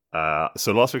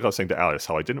last week I was saying to Alice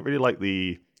how I didn't really like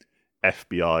the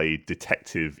FBI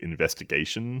detective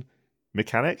investigation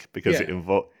mechanic because it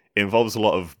involves a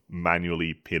lot of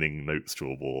manually pinning notes to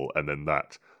a wall, and then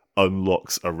that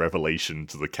unlocks a revelation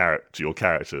to your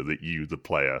character that you, the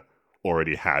player,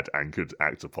 already had and could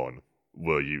act upon.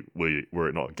 Were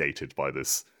it not gated by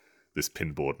this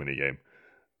pinboard minigame?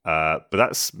 But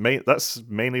that's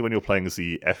mainly when you're playing as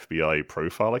the FBI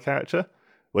profiler character.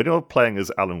 When you're playing as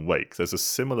Alan Wake, there's a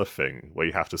similar thing where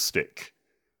you have to stick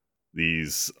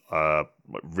these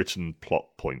written plot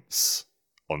points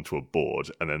onto a board,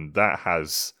 and then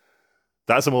that's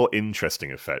a more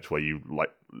interesting effect where you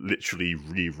like literally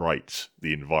rewrite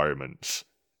the environment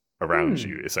around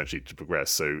you essentially to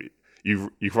progress. So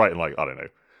you write in like, I don't know,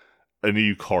 a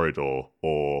new corridor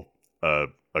or a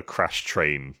crash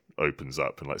train opens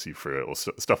up and lets you through it, or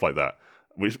stuff like that.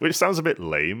 Which sounds a bit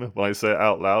lame when I say it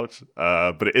out loud,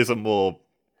 but it is a more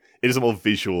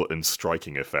visual and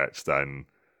striking effect than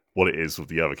what it is with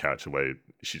the other character, where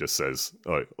she just says,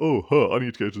 like, I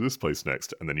need to go to this place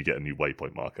next, and then you get a new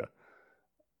waypoint marker.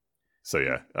 So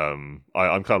yeah, I'm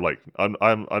kind of like I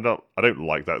don't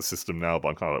like that system now, but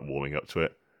I'm kind of like warming up to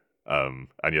it. And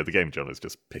yeah, the game generally is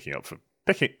just picking up for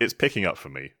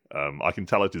me. I can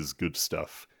tell it is good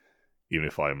stuff, even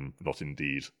if I'm not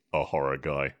indeed a horror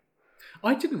guy.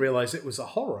 I didn't realise it was a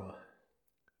horror.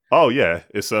 Oh yeah,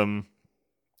 it's I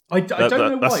don't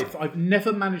know why. I've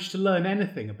never managed to learn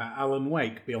anything about Alan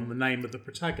Wake beyond the name of the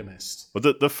protagonist.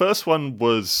 Well, the first one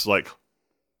was like,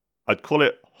 I'd call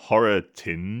it horror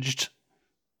tinged.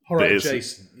 Horror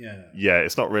adjacent, yeah. Yeah,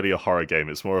 it's not really a horror game.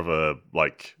 It's more of a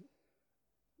like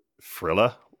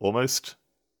thriller almost.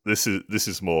 This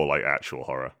is more like actual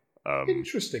horror.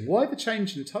 Interesting. Why the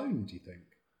change in tone, do you think?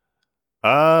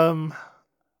 I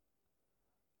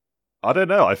don't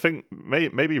know. I think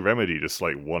maybe Remedy just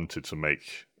like wanted to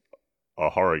make a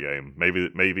horror game. Maybe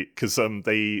because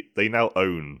they now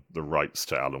own the rights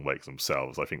to Alan Wake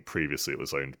themselves. I think previously it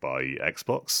was owned by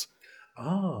Xbox.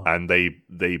 Oh. And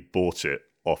they bought it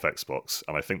off Xbox,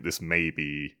 and I think this may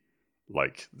be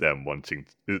like them wanting.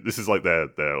 This is like their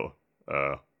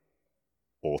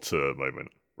auteur moment,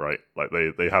 right? Like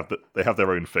they have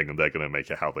their own thing, and they're going to make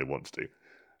it how they want to do.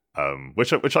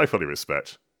 Which I fully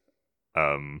respect.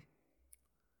 And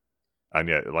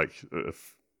yeah, like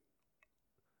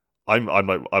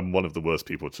I'm one of the worst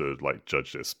people to like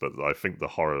judge this, but I think the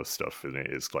horror stuff in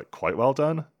it is like quite well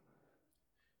done.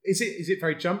 Is it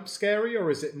very jump scary, or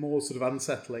is it more sort of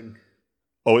unsettling?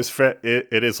 Oh,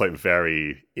 it is like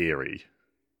very eerie,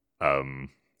 and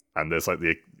there's like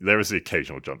there is the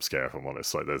occasional jump scare. If I'm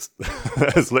honest, like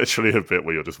there's literally a bit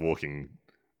where you're just walking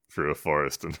through a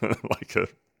forest and like a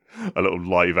little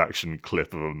live action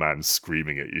clip of a man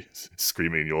screaming at you,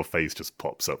 screaming in your face, just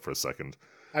pops up for a second.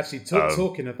 Actually,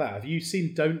 talking of that, have you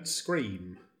seen Don't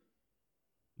Scream?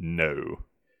 No.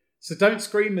 So Don't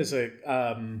Scream is a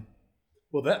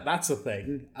well, that's a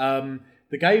thing.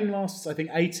 The game lasts, I think,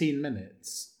 18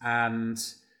 minutes, and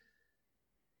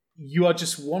you are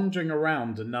just wandering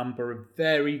around a number of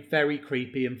very, very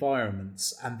creepy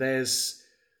environments, and there's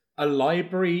a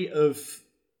library of,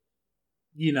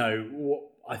 what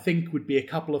I think would be a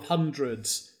couple of hundred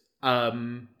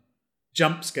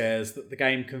jump scares that the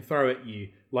game can throw at you,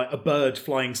 like a bird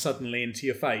flying suddenly into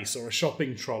your face, or a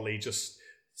shopping trolley just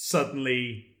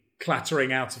suddenly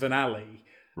clattering out of an alley.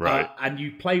 Right. And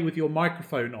you play with your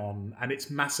microphone on, and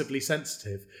it's massively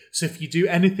sensitive. So if you do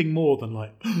anything more than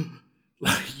like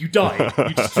you die,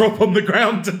 you just drop on the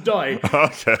ground and die.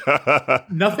 Okay.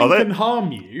 Nothing can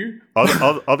harm you.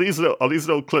 Are these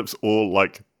little clips all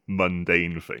like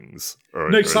mundane things?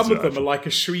 No, some of them are like a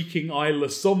shrieking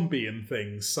eyeless zombie and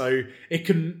things. So it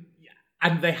can,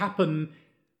 and they happen.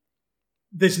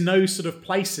 There's no sort of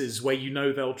places where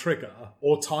they'll trigger,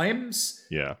 or times.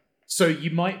 Yeah. So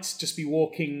you might just be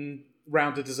walking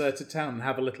round a deserted town and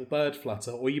have a little bird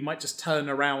flutter, or you might just turn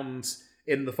around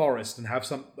in the forest and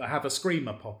have a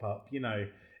screamer pop up.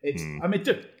 It's I mean,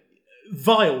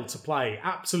 vile to play,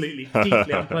 absolutely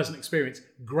deeply unpleasant experience.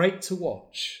 Great to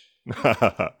watch.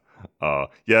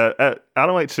 Yeah,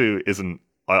 Alan Wake 2 isn't.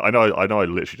 I know. I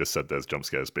literally just said there's jump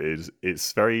scares, but it is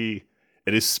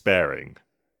sparing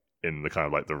in the kind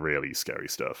of like the really scary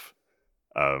stuff,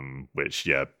 which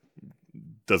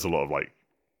does a lot of like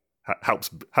helps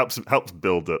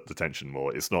build up the tension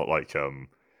more. It's not like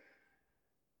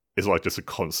it's like just a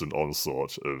constant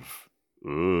onslaught of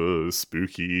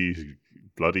spooky,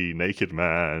 bloody naked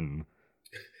man.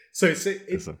 So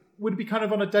it would be kind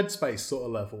of on a Dead Space sort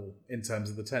of level in terms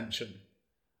of the tension.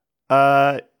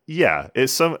 Yeah,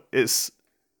 it's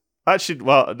actually,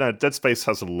 well, no, Dead Space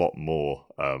has a lot more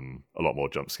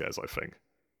jump scares, I think.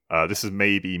 This is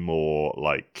maybe more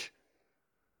like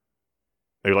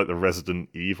the Resident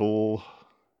Evil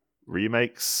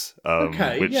remakes.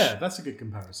 Okay, yeah, that's a good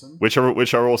comparison. Which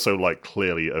are also like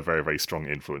clearly a very, very strong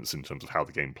influence in terms of how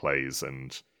the game plays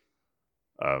and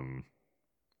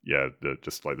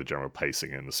just like the general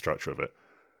pacing and the structure of it.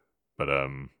 But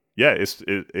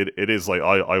it is like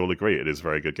I will agree, it is a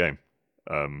very good game.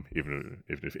 Even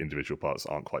if individual parts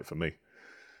aren't quite for me.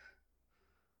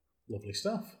 Lovely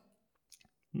stuff.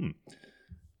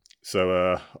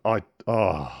 So I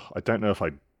don't know if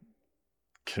I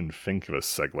can think of a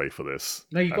segue for this.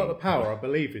 No, you've got the power. I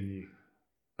believe in you.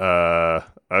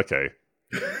 Okay.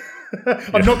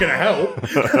 I'm not going to help.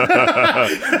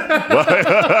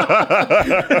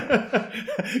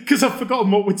 Because I've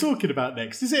forgotten what we're talking about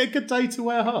next. Is it a good day to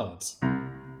wear hard?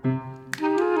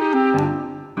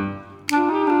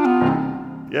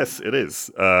 Yes, it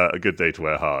is a good day to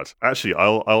wear hard. Actually,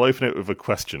 I'll open it with a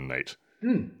question, Nate.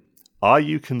 Are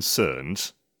you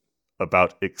concerned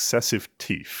about excessive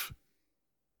teeth?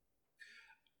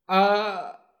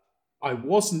 I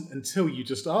wasn't until you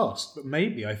just asked, but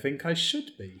maybe I think I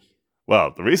should be.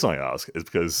 Well, the reason I ask is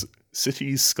because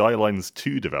Cities Skylines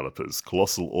 2 developers,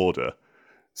 Colossal Order,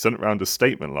 sent around a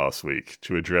statement last week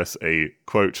to address a,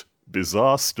 quote,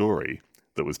 bizarre story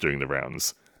that was doing the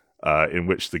rounds, in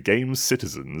which the game's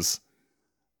citizens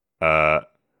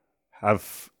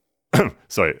have...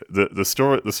 sorry,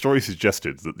 the story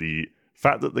suggested that the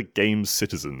fact that the game's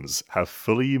citizens have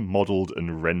fully modelled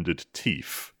and rendered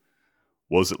teeth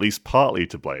was at least partly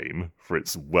to blame for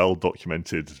its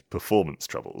well-documented performance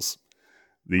troubles.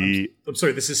 I'm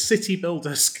sorry, this is City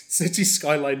City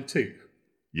Skyline 2?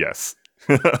 Yes.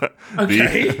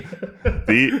 Okay.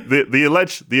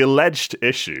 the alleged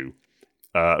issue,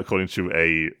 according to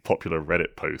a popular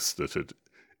Reddit post that had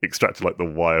extracted like the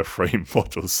wireframe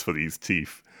models for these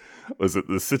teeth, was that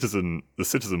the citizen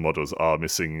models are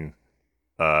missing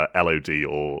LOD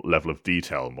or level of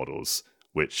detail models,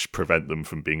 which prevent them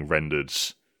from being rendered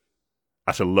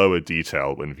at a lower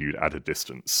detail when viewed at a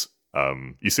distance.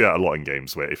 You see that a lot in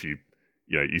games where if you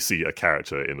see a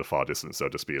character in the far distance,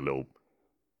 there'll just be a little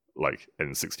like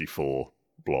N64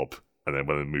 blob, and then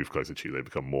when they move closer to you, they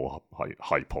become more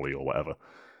high poly or whatever.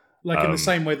 Like in the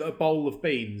same way that a bowl of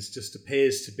beans just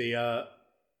appears to be a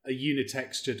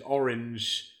unitextured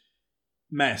orange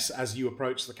mess as you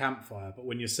approach the campfire, but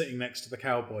when you're sitting next to the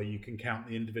cowboy, you can count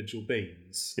the individual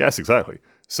beans. Yes, exactly.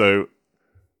 So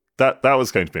that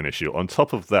was going to be an issue. On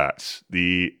top of that,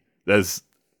 there's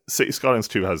City Skylines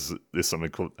 2 has this thing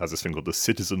called the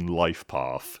Citizen Life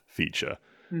Path feature,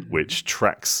 which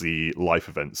tracks the life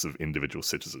events of individual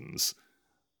citizens.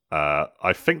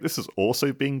 I think this is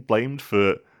also being blamed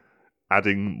for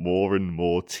adding more and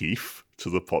more teeth to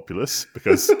the populace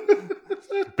because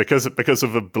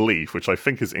of a belief, which I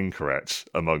think is incorrect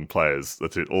among players,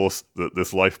 that that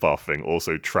this life path thing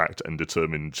also tracked and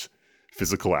determined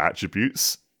physical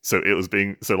attributes. So it was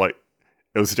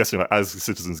suggesting that as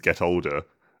citizens get older,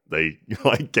 they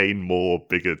like gain more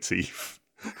bigger teeth,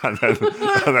 and then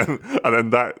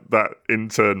that in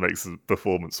turn makes the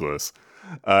performance worse.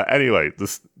 Anyway,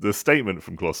 the statement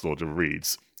from Colossal Order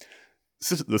reads: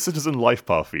 the Citizen Life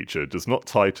Path feature does not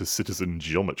tie to citizen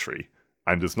geometry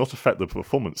and does not affect the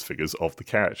performance figures of the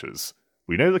characters.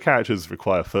 We know the characters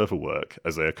require further work,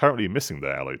 as they are currently missing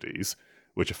their LODs,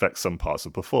 which affects some parts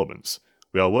of performance.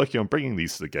 We are working on bringing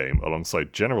these to the game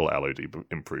alongside general LOD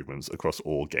improvements across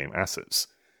all game assets.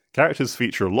 Characters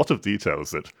feature a lot of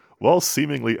details that, while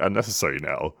seemingly unnecessary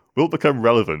now, will become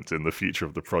relevant in the future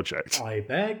of the project. I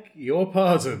beg your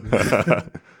pardon.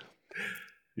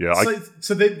 Yeah.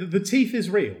 So the teeth is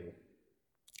real?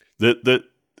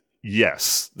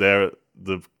 Yes, the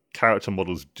character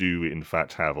models do in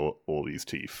fact have all these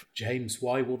teeth. James,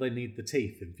 why will they need the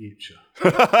teeth in future?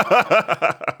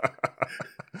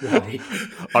 Why?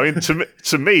 I mean,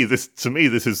 to me, this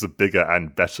is the bigger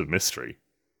and better mystery,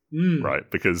 right?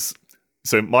 Because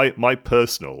my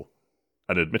personal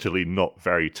and admittedly not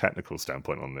very technical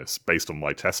standpoint on this, based on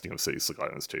my testing of Cities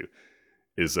Skylines 2,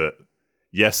 is that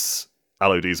yes,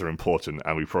 LODs are important,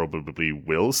 and we probably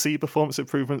will see performance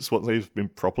improvements once they've been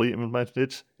properly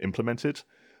implemented.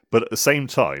 But at the same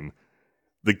time,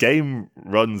 the game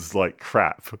runs like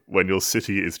crap when your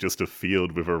city is just a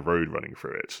field with a road running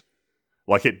through it.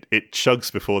 Like, it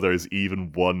chugs before there is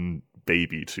even one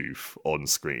baby tooth on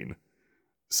screen.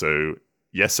 So,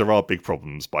 yes, there are big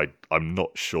problems, but I'm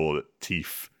not sure that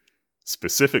teeth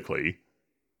specifically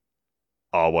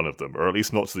are one of them, or at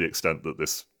least not to the extent that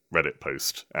this Reddit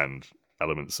post and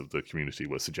elements of the community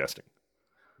were suggesting.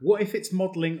 What if it's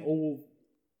modelling all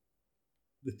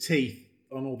the teeth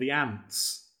on all the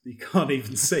ants that you can't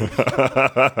even see?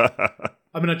 I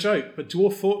mean, I joke, but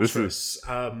Dwarf Fortress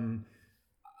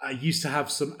used to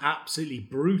have some absolutely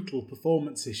brutal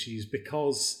performance issues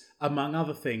because, among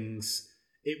other things,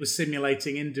 it was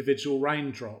simulating individual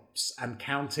raindrops and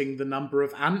counting the number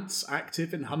of ants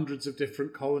active in hundreds of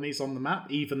different colonies on the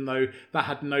map, even though that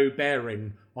had no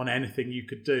bearing on anything you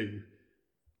could do.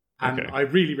 And okay. I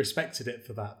really respected it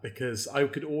for that, because I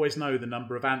could always know the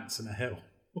number of ants in a hill.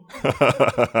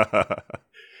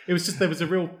 It was just, there was a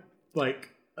real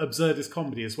absurdist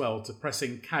comedy as well, to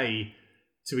pressing K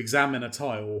to examine a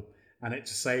tile and it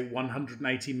to say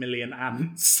 180 million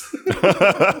ants.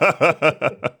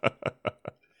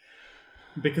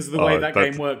 Because of the way that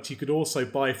game worked, you could also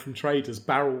buy from traders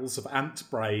barrels of ant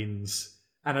brains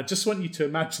And I just want you to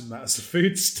imagine that as a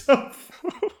foodstuff.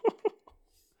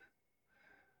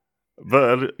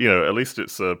 But at least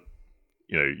it's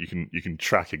you can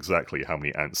track exactly how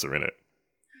many ants are in it.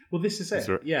 Well, this is it.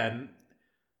 Yeah.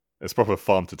 It's proper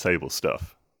farm to table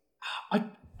stuff.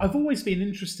 I've always been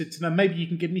interested to know. Maybe you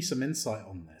can give me some insight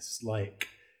on this. Like,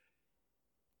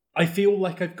 I feel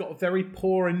like I've got a very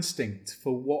poor instinct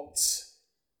for what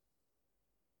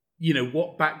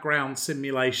background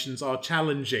simulations are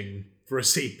challenging for a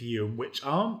CPU and which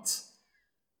aren't.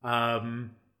 Because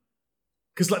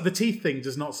like the teeth thing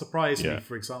does not surprise me,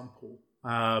 for example.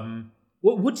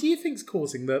 What do you think's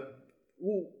causing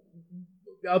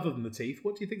other than the teeth?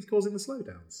 What do you think's causing the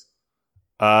slowdowns?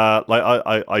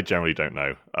 I generally don't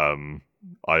know.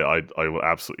 I will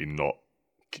absolutely not.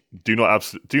 Do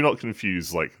not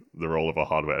confuse like the role of a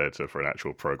hardware editor for an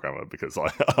actual programmer, because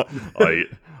I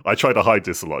try to hide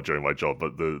this a lot during my job,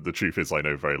 but the truth is I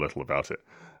know very little about it.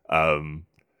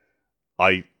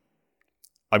 I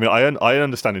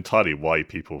understand entirely why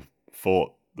people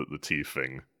thought that the teeth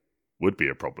thing would be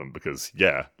a problem, because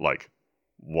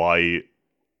why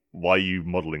are you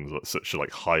modeling such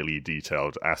like highly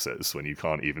detailed assets when you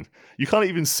can't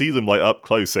even see them like up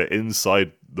close? They're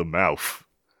inside the mouth.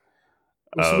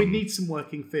 Well, so we need some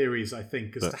working theories, I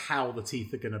think, as to how the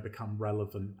teeth are going to become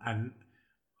relevant. And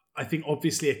I think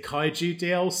obviously a kaiju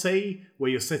DLC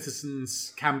where your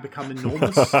citizens can become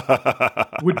enormous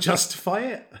would justify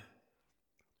it.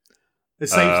 It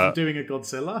saves them doing a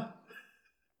Godzilla.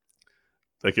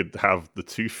 They could have the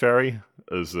Tooth Fairy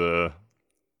as an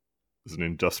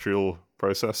industrial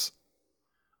process.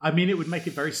 I mean, it would make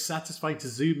it very satisfying to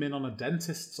zoom in on a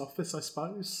dentist's office, I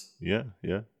suppose. Yeah.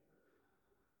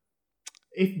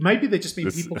 If maybe they just mean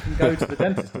people can go to the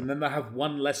dentist and then they'll have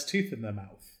one less tooth in their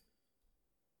mouth.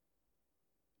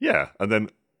 Yeah, and then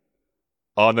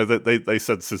no, they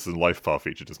said Citizen Life Path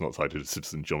feature does not tie to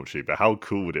Citizen Geometry, but how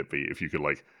cool would it be if you could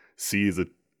like see the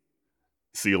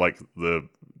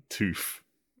tooth,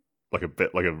 like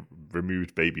a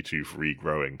removed baby tooth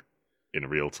regrowing in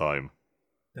real time?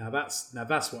 Now that's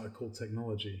what I call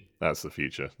technology. That's the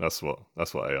future. That's what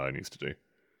AI needs to do.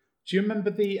 Do you remember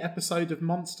the episode of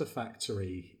Monster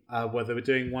Factory where they were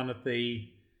doing one of the?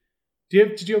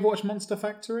 Did you ever watch Monster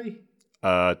Factory?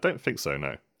 Don't think so.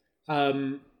 No.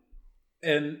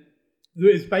 And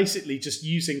it's basically just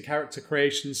using character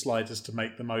creation sliders to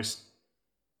make the most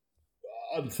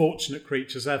unfortunate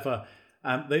creatures ever.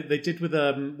 They did with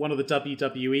one of the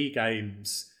WWE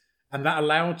games, and that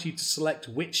allowed you to select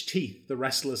which teeth the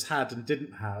wrestlers had and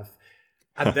didn't have.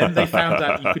 And then they found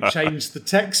out you could change the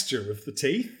texture of the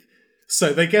teeth.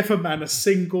 So they gave a man a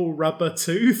single rubber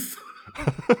tooth.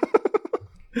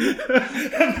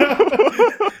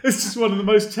 It's just one of the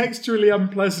most texturally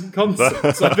unpleasant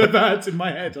concepts I've ever had in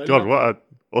my head. God, what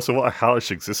a hellish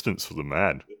existence for the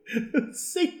man. A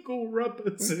single rubber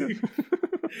tooth.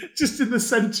 Just in the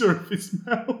centre of his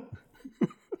mouth.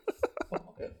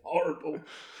 Horrible.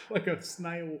 Like a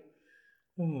snail.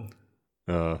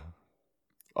 Oh.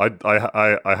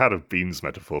 I had a beans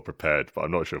metaphor prepared, but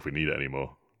I'm not sure if we need it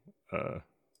anymore.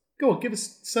 Go on,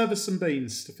 serve us some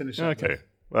beans to finish up. Okay.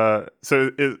 So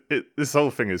this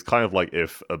whole thing is kind of like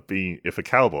if a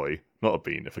cowboy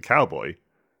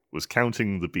was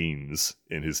counting the beans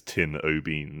in his tin o'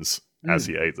 beans as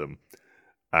he ate them,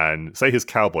 and say his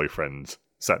cowboy friend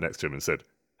sat next to him and said,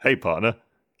 "Hey partner,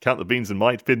 count the beans in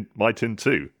my tin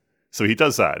too." So he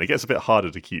does that, and it gets a bit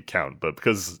harder to keep count, but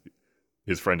because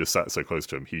his friend is sat so close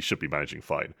to him, he should be managing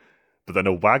fine. But then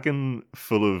a wagon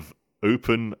full of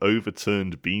open,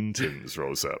 overturned bean tins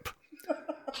rolls up.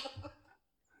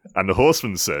 And the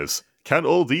horseman says, "Count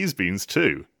all these beans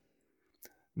too."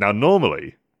 Now,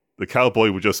 normally, the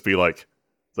cowboy would just be like,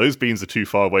 "Those beans are too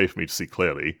far away for me to see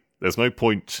clearly. There's no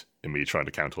point in me trying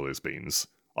to count all those beans.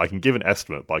 I can give an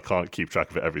estimate, but I can't keep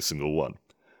track of every single one."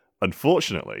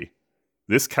 Unfortunately,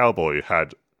 this cowboy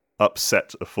had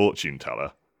upset a fortune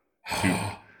teller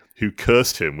who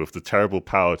cursed him with the terrible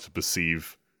power to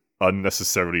perceive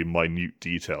unnecessarily minute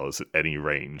details at any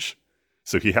range.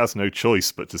 So he has no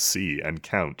choice but to see and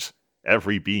count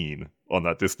every bean on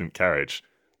that distant carriage,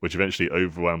 which eventually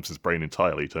overwhelms his brain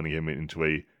entirely, turning him into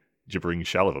a gibbering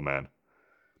shell of a man.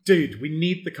 Dude, we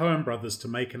need the Coen brothers to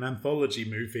make an anthology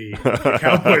movie of the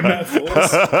cowboy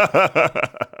metaphors.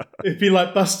 It'd be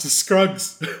like Buster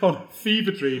Scruggs on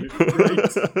Fever Dream. It'd be great.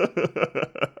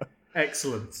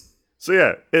 Excellent. So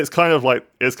yeah, it's kind of like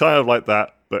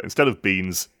that, but instead of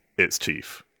beans, it's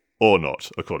teeth. Or not,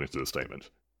 according to the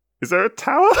statement. Is there a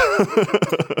tower?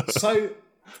 So,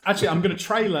 actually, I'm going to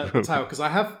trailer the tower, because I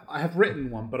have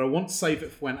written one, but I want to save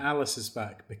it for when Alice is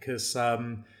back, because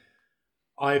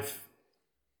I've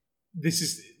this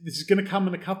is going to come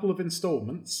in a couple of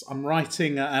installments. I'm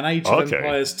writing an Age of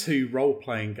Empires 2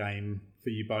 role-playing game for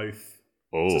you both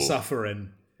to suffer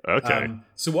in. Okay.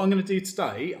 So what I'm going to do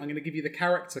today, I'm going to give you the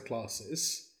character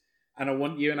classes, and I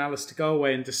want you and Alice to go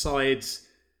away and decide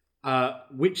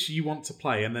which you want to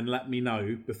play, and then let me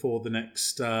know before the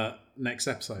next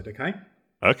episode, okay?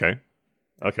 Okay.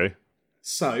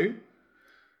 So,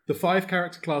 the 5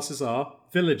 character classes are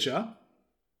Villager.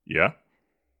 Yeah.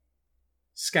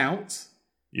 Scout.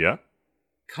 Yeah.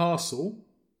 Castle.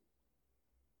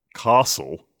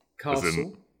 Castle?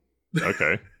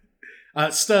 Okay.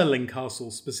 Stirling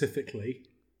Castle, specifically.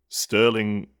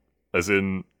 Stirling, as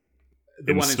in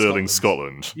Stirling,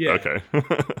 Scotland. Yeah. Okay.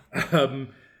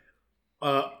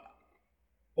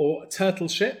 Or Turtle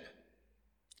Ship.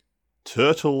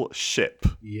 Turtle Ship.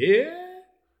 Yeah.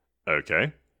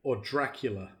 Okay. Or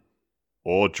Dracula.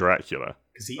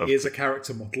 Because he is a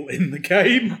character model in the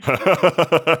game.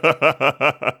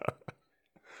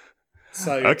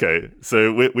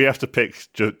 So we have to pick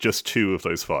just 2 of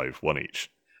those 5, one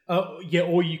each. Yeah,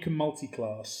 or you can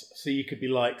multi-class. So you could be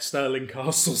like Stirling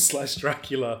Castle /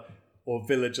 Dracula or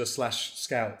Villager /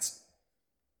 Scout.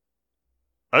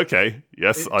 Okay,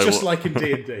 yes, I will. Just like in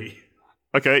D&D.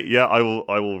 Okay, yeah, I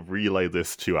will relay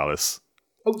this to Alice.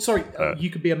 Oh, sorry,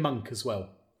 you could be a monk as well.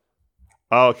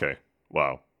 Oh, okay.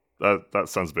 Wow. That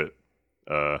sounds a bit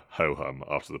ho-hum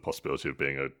after the possibility of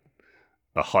being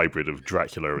a hybrid of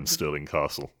Dracula and Stirling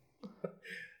Castle.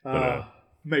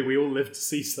 May we all live to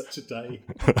see such a day.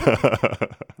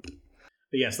 But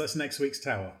yes, that's next week's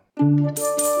Tower.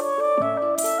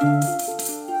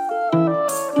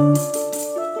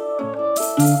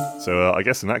 So I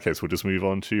guess in that case, we'll just move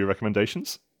on to your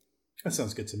recommendations. That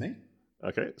sounds good to me.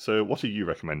 Okay, so what are you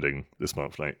recommending this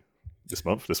month, Nate? This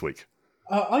week?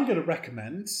 I'm going to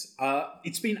recommend,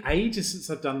 it's been ages since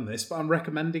I've done this, but I'm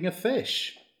recommending a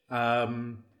fish.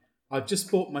 I've just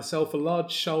bought myself a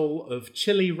large shoal of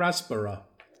chili raspberry.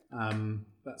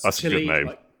 That's chili, a good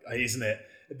name. Isn't it?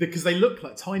 Because they look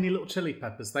like tiny little chili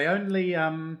peppers. They only,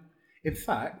 in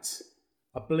fact,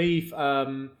 I believe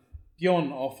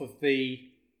Bjorn off of the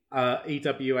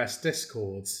EWS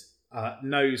Discord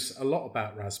knows a lot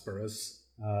about raspberries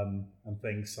and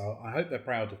things, so I hope they're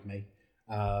proud of me.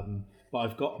 But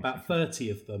I've got about 30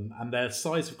 of them, and they're the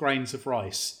size of grains of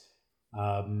rice.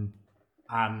 And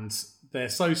they're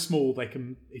so small, they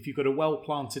can, if you've got a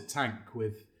well-planted tank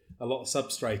with a lot of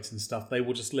substrate and stuff, they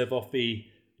will just live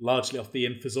largely off the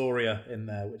infusoria in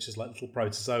there, which is like little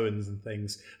protozoans and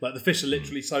things. Like the fish are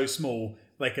literally so small,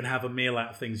 they can have a meal out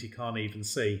of things you can't even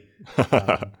see.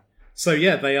 So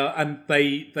yeah, they are, and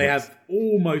they have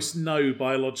almost no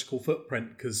biological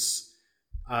footprint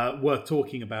worth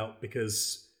talking about,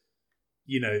 because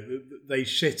they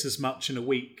shit as much in a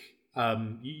week.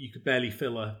 You could barely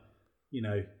fill an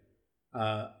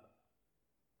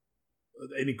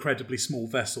incredibly small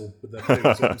vessel with their food,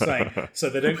 is what I'm saying. So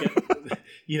they don't get,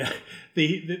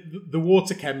 the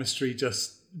water chemistry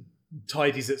just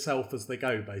tidies itself as they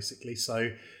go, basically.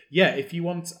 So yeah, if you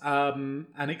want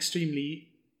an extremely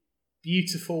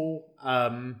beautiful,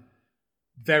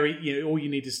 very, all you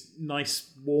need is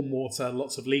nice warm water,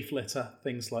 lots of leaf litter,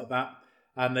 things like that.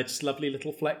 And they're just lovely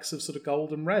little flecks of sort of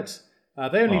gold and red.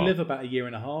 They only live about 1.5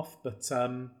 years, but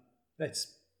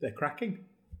they're cracking.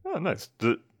 Oh, nice.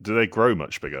 Do they grow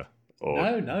much bigger?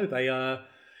 Or No, they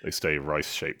stay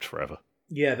rice-shaped forever?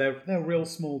 Yeah, they're real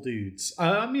small dudes.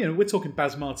 We're talking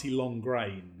basmati long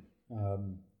grain. Not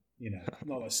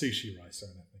like sushi rice or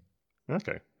anything.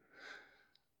 Okay.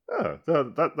 Oh,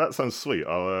 that sounds sweet.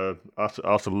 I'll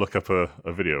have to look up a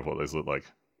video of what those look like.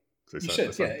 You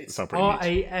should, yeah. It's RASBORA.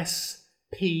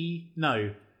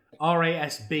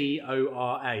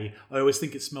 I always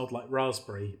think it smelled like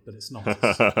raspberry, but it's not.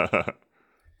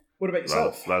 What about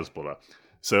yourself? Raspberry.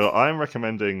 So I'm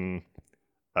recommending.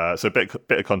 So a bit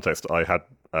of context. I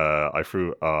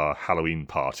threw a Halloween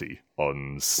party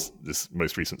on this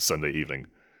most recent Sunday evening,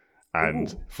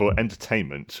 and for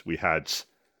entertainment we had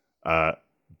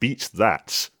Beat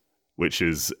That, which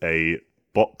is a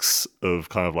box of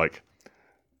kind of like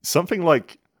something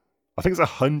like, I think it's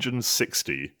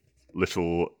 160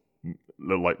 little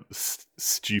like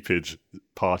stupid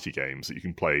party games that you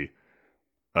can play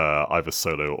either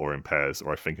solo or in pairs,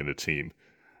 or I think in a team.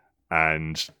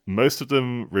 And most of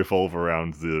them revolve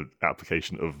around the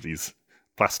application of these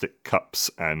plastic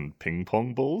cups and ping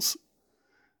pong balls.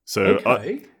 So,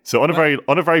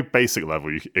 on a very basic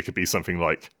level, it could be something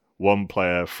like one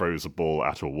player throws a ball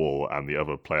at a wall and the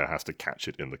other player has to catch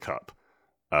it in the cup.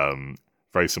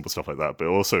 Very simple stuff like that. But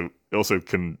it also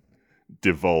can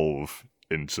devolve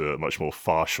into much more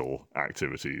farcical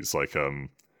activities, like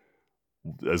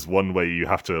there's one where you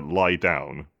have to lie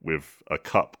down with a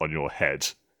cup on your head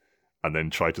and then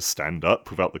try to stand up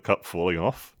without the cup falling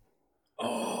off.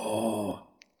 Oh,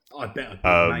 I bet I'd be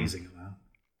amazing at that.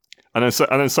 And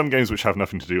then some games which have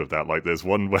nothing to do with that. Like there's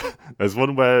one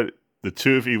where the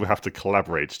two of you have to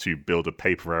collaborate to build a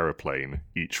paper aeroplane,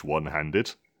 each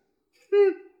one-handed.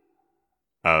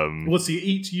 So you're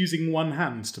each using one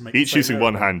hand to make each using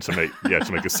one hand to make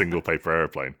a single paper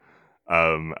aeroplane.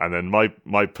 And then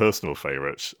my personal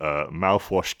favorite,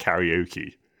 mouthwash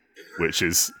karaoke, which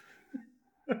is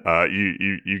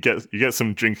you get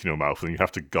some drink in your mouth and you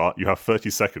have 30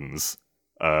 seconds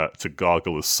to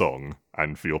gargle a song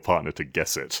and for your partner to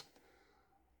guess it.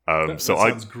 That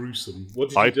sounds gruesome. What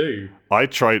did you do? I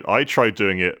tried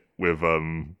doing it with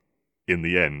In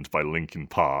the End by Linkin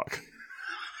Park.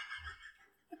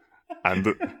 and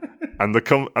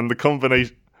the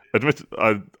combination. Admit,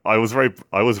 I was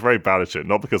very bad at it,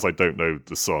 not because I don't know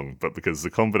the song, but because the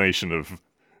combination of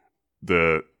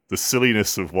the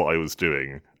silliness of what I was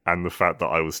doing and the fact that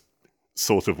I was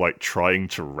sort of like trying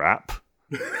to rap,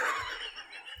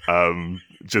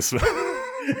 just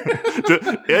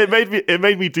it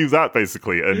made me do that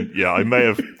basically, and yeah, I may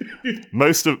have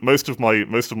most of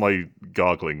my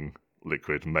gargling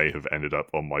liquid may have ended up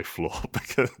on my floor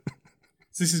because.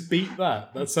 This is Beat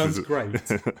That. That sounds great.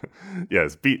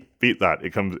 Yes, beat that.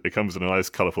 It comes in a nice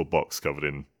colourful box covered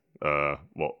in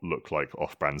what look like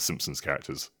off-brand Simpsons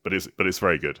characters, but it's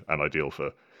very good and ideal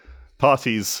for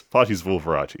parties of all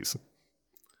varieties.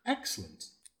 Excellent.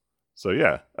 So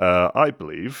yeah, I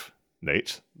believe,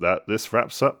 Nate, that this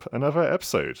wraps up another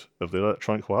episode of the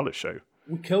Electronic Wireless Show.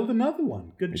 We killed another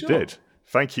one. Good job. We did.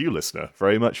 Thank you, listener,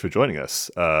 very much for joining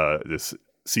us. This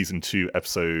season 2,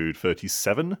 episode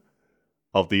 37.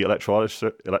 Of the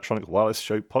Electronic Wireless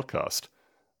Show podcast.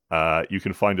 You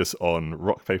can find us on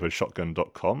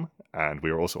rockpapershotgun.com, and we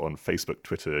are also on Facebook,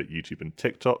 Twitter, YouTube, and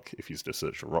TikTok if you just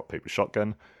search for Rock Paper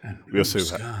Shotgun. And Blue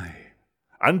Sky.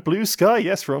 And Blue Sky,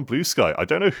 yes, we're on Blue Sky. I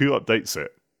don't know who updates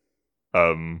it,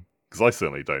 because I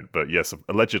certainly don't, but yes,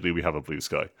 allegedly we have a Blue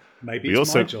Sky. Maybe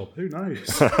it's my job, who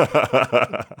knows?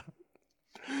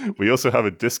 We also have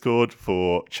a Discord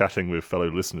for chatting with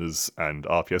fellow listeners and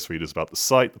RPS readers about the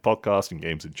site, the podcast, and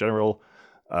games in general.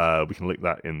 We can link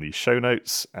that in the show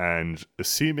notes. And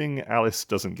assuming Alice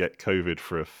doesn't get COVID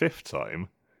for a 5th time,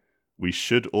 we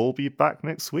should all be back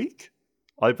next week,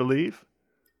 I believe.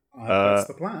 That's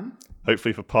the plan.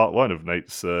 Hopefully for part 1 of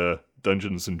Nate's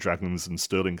Dungeons and Dragons and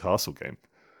Stirling Castle game.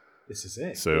 This is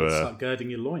it. So start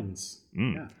girding your loins.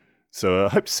 Yeah. So I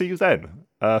hope to see you then.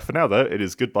 For now, though, it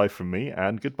is goodbye from me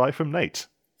and goodbye from Nate.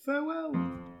 Farewell.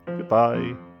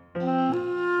 Goodbye.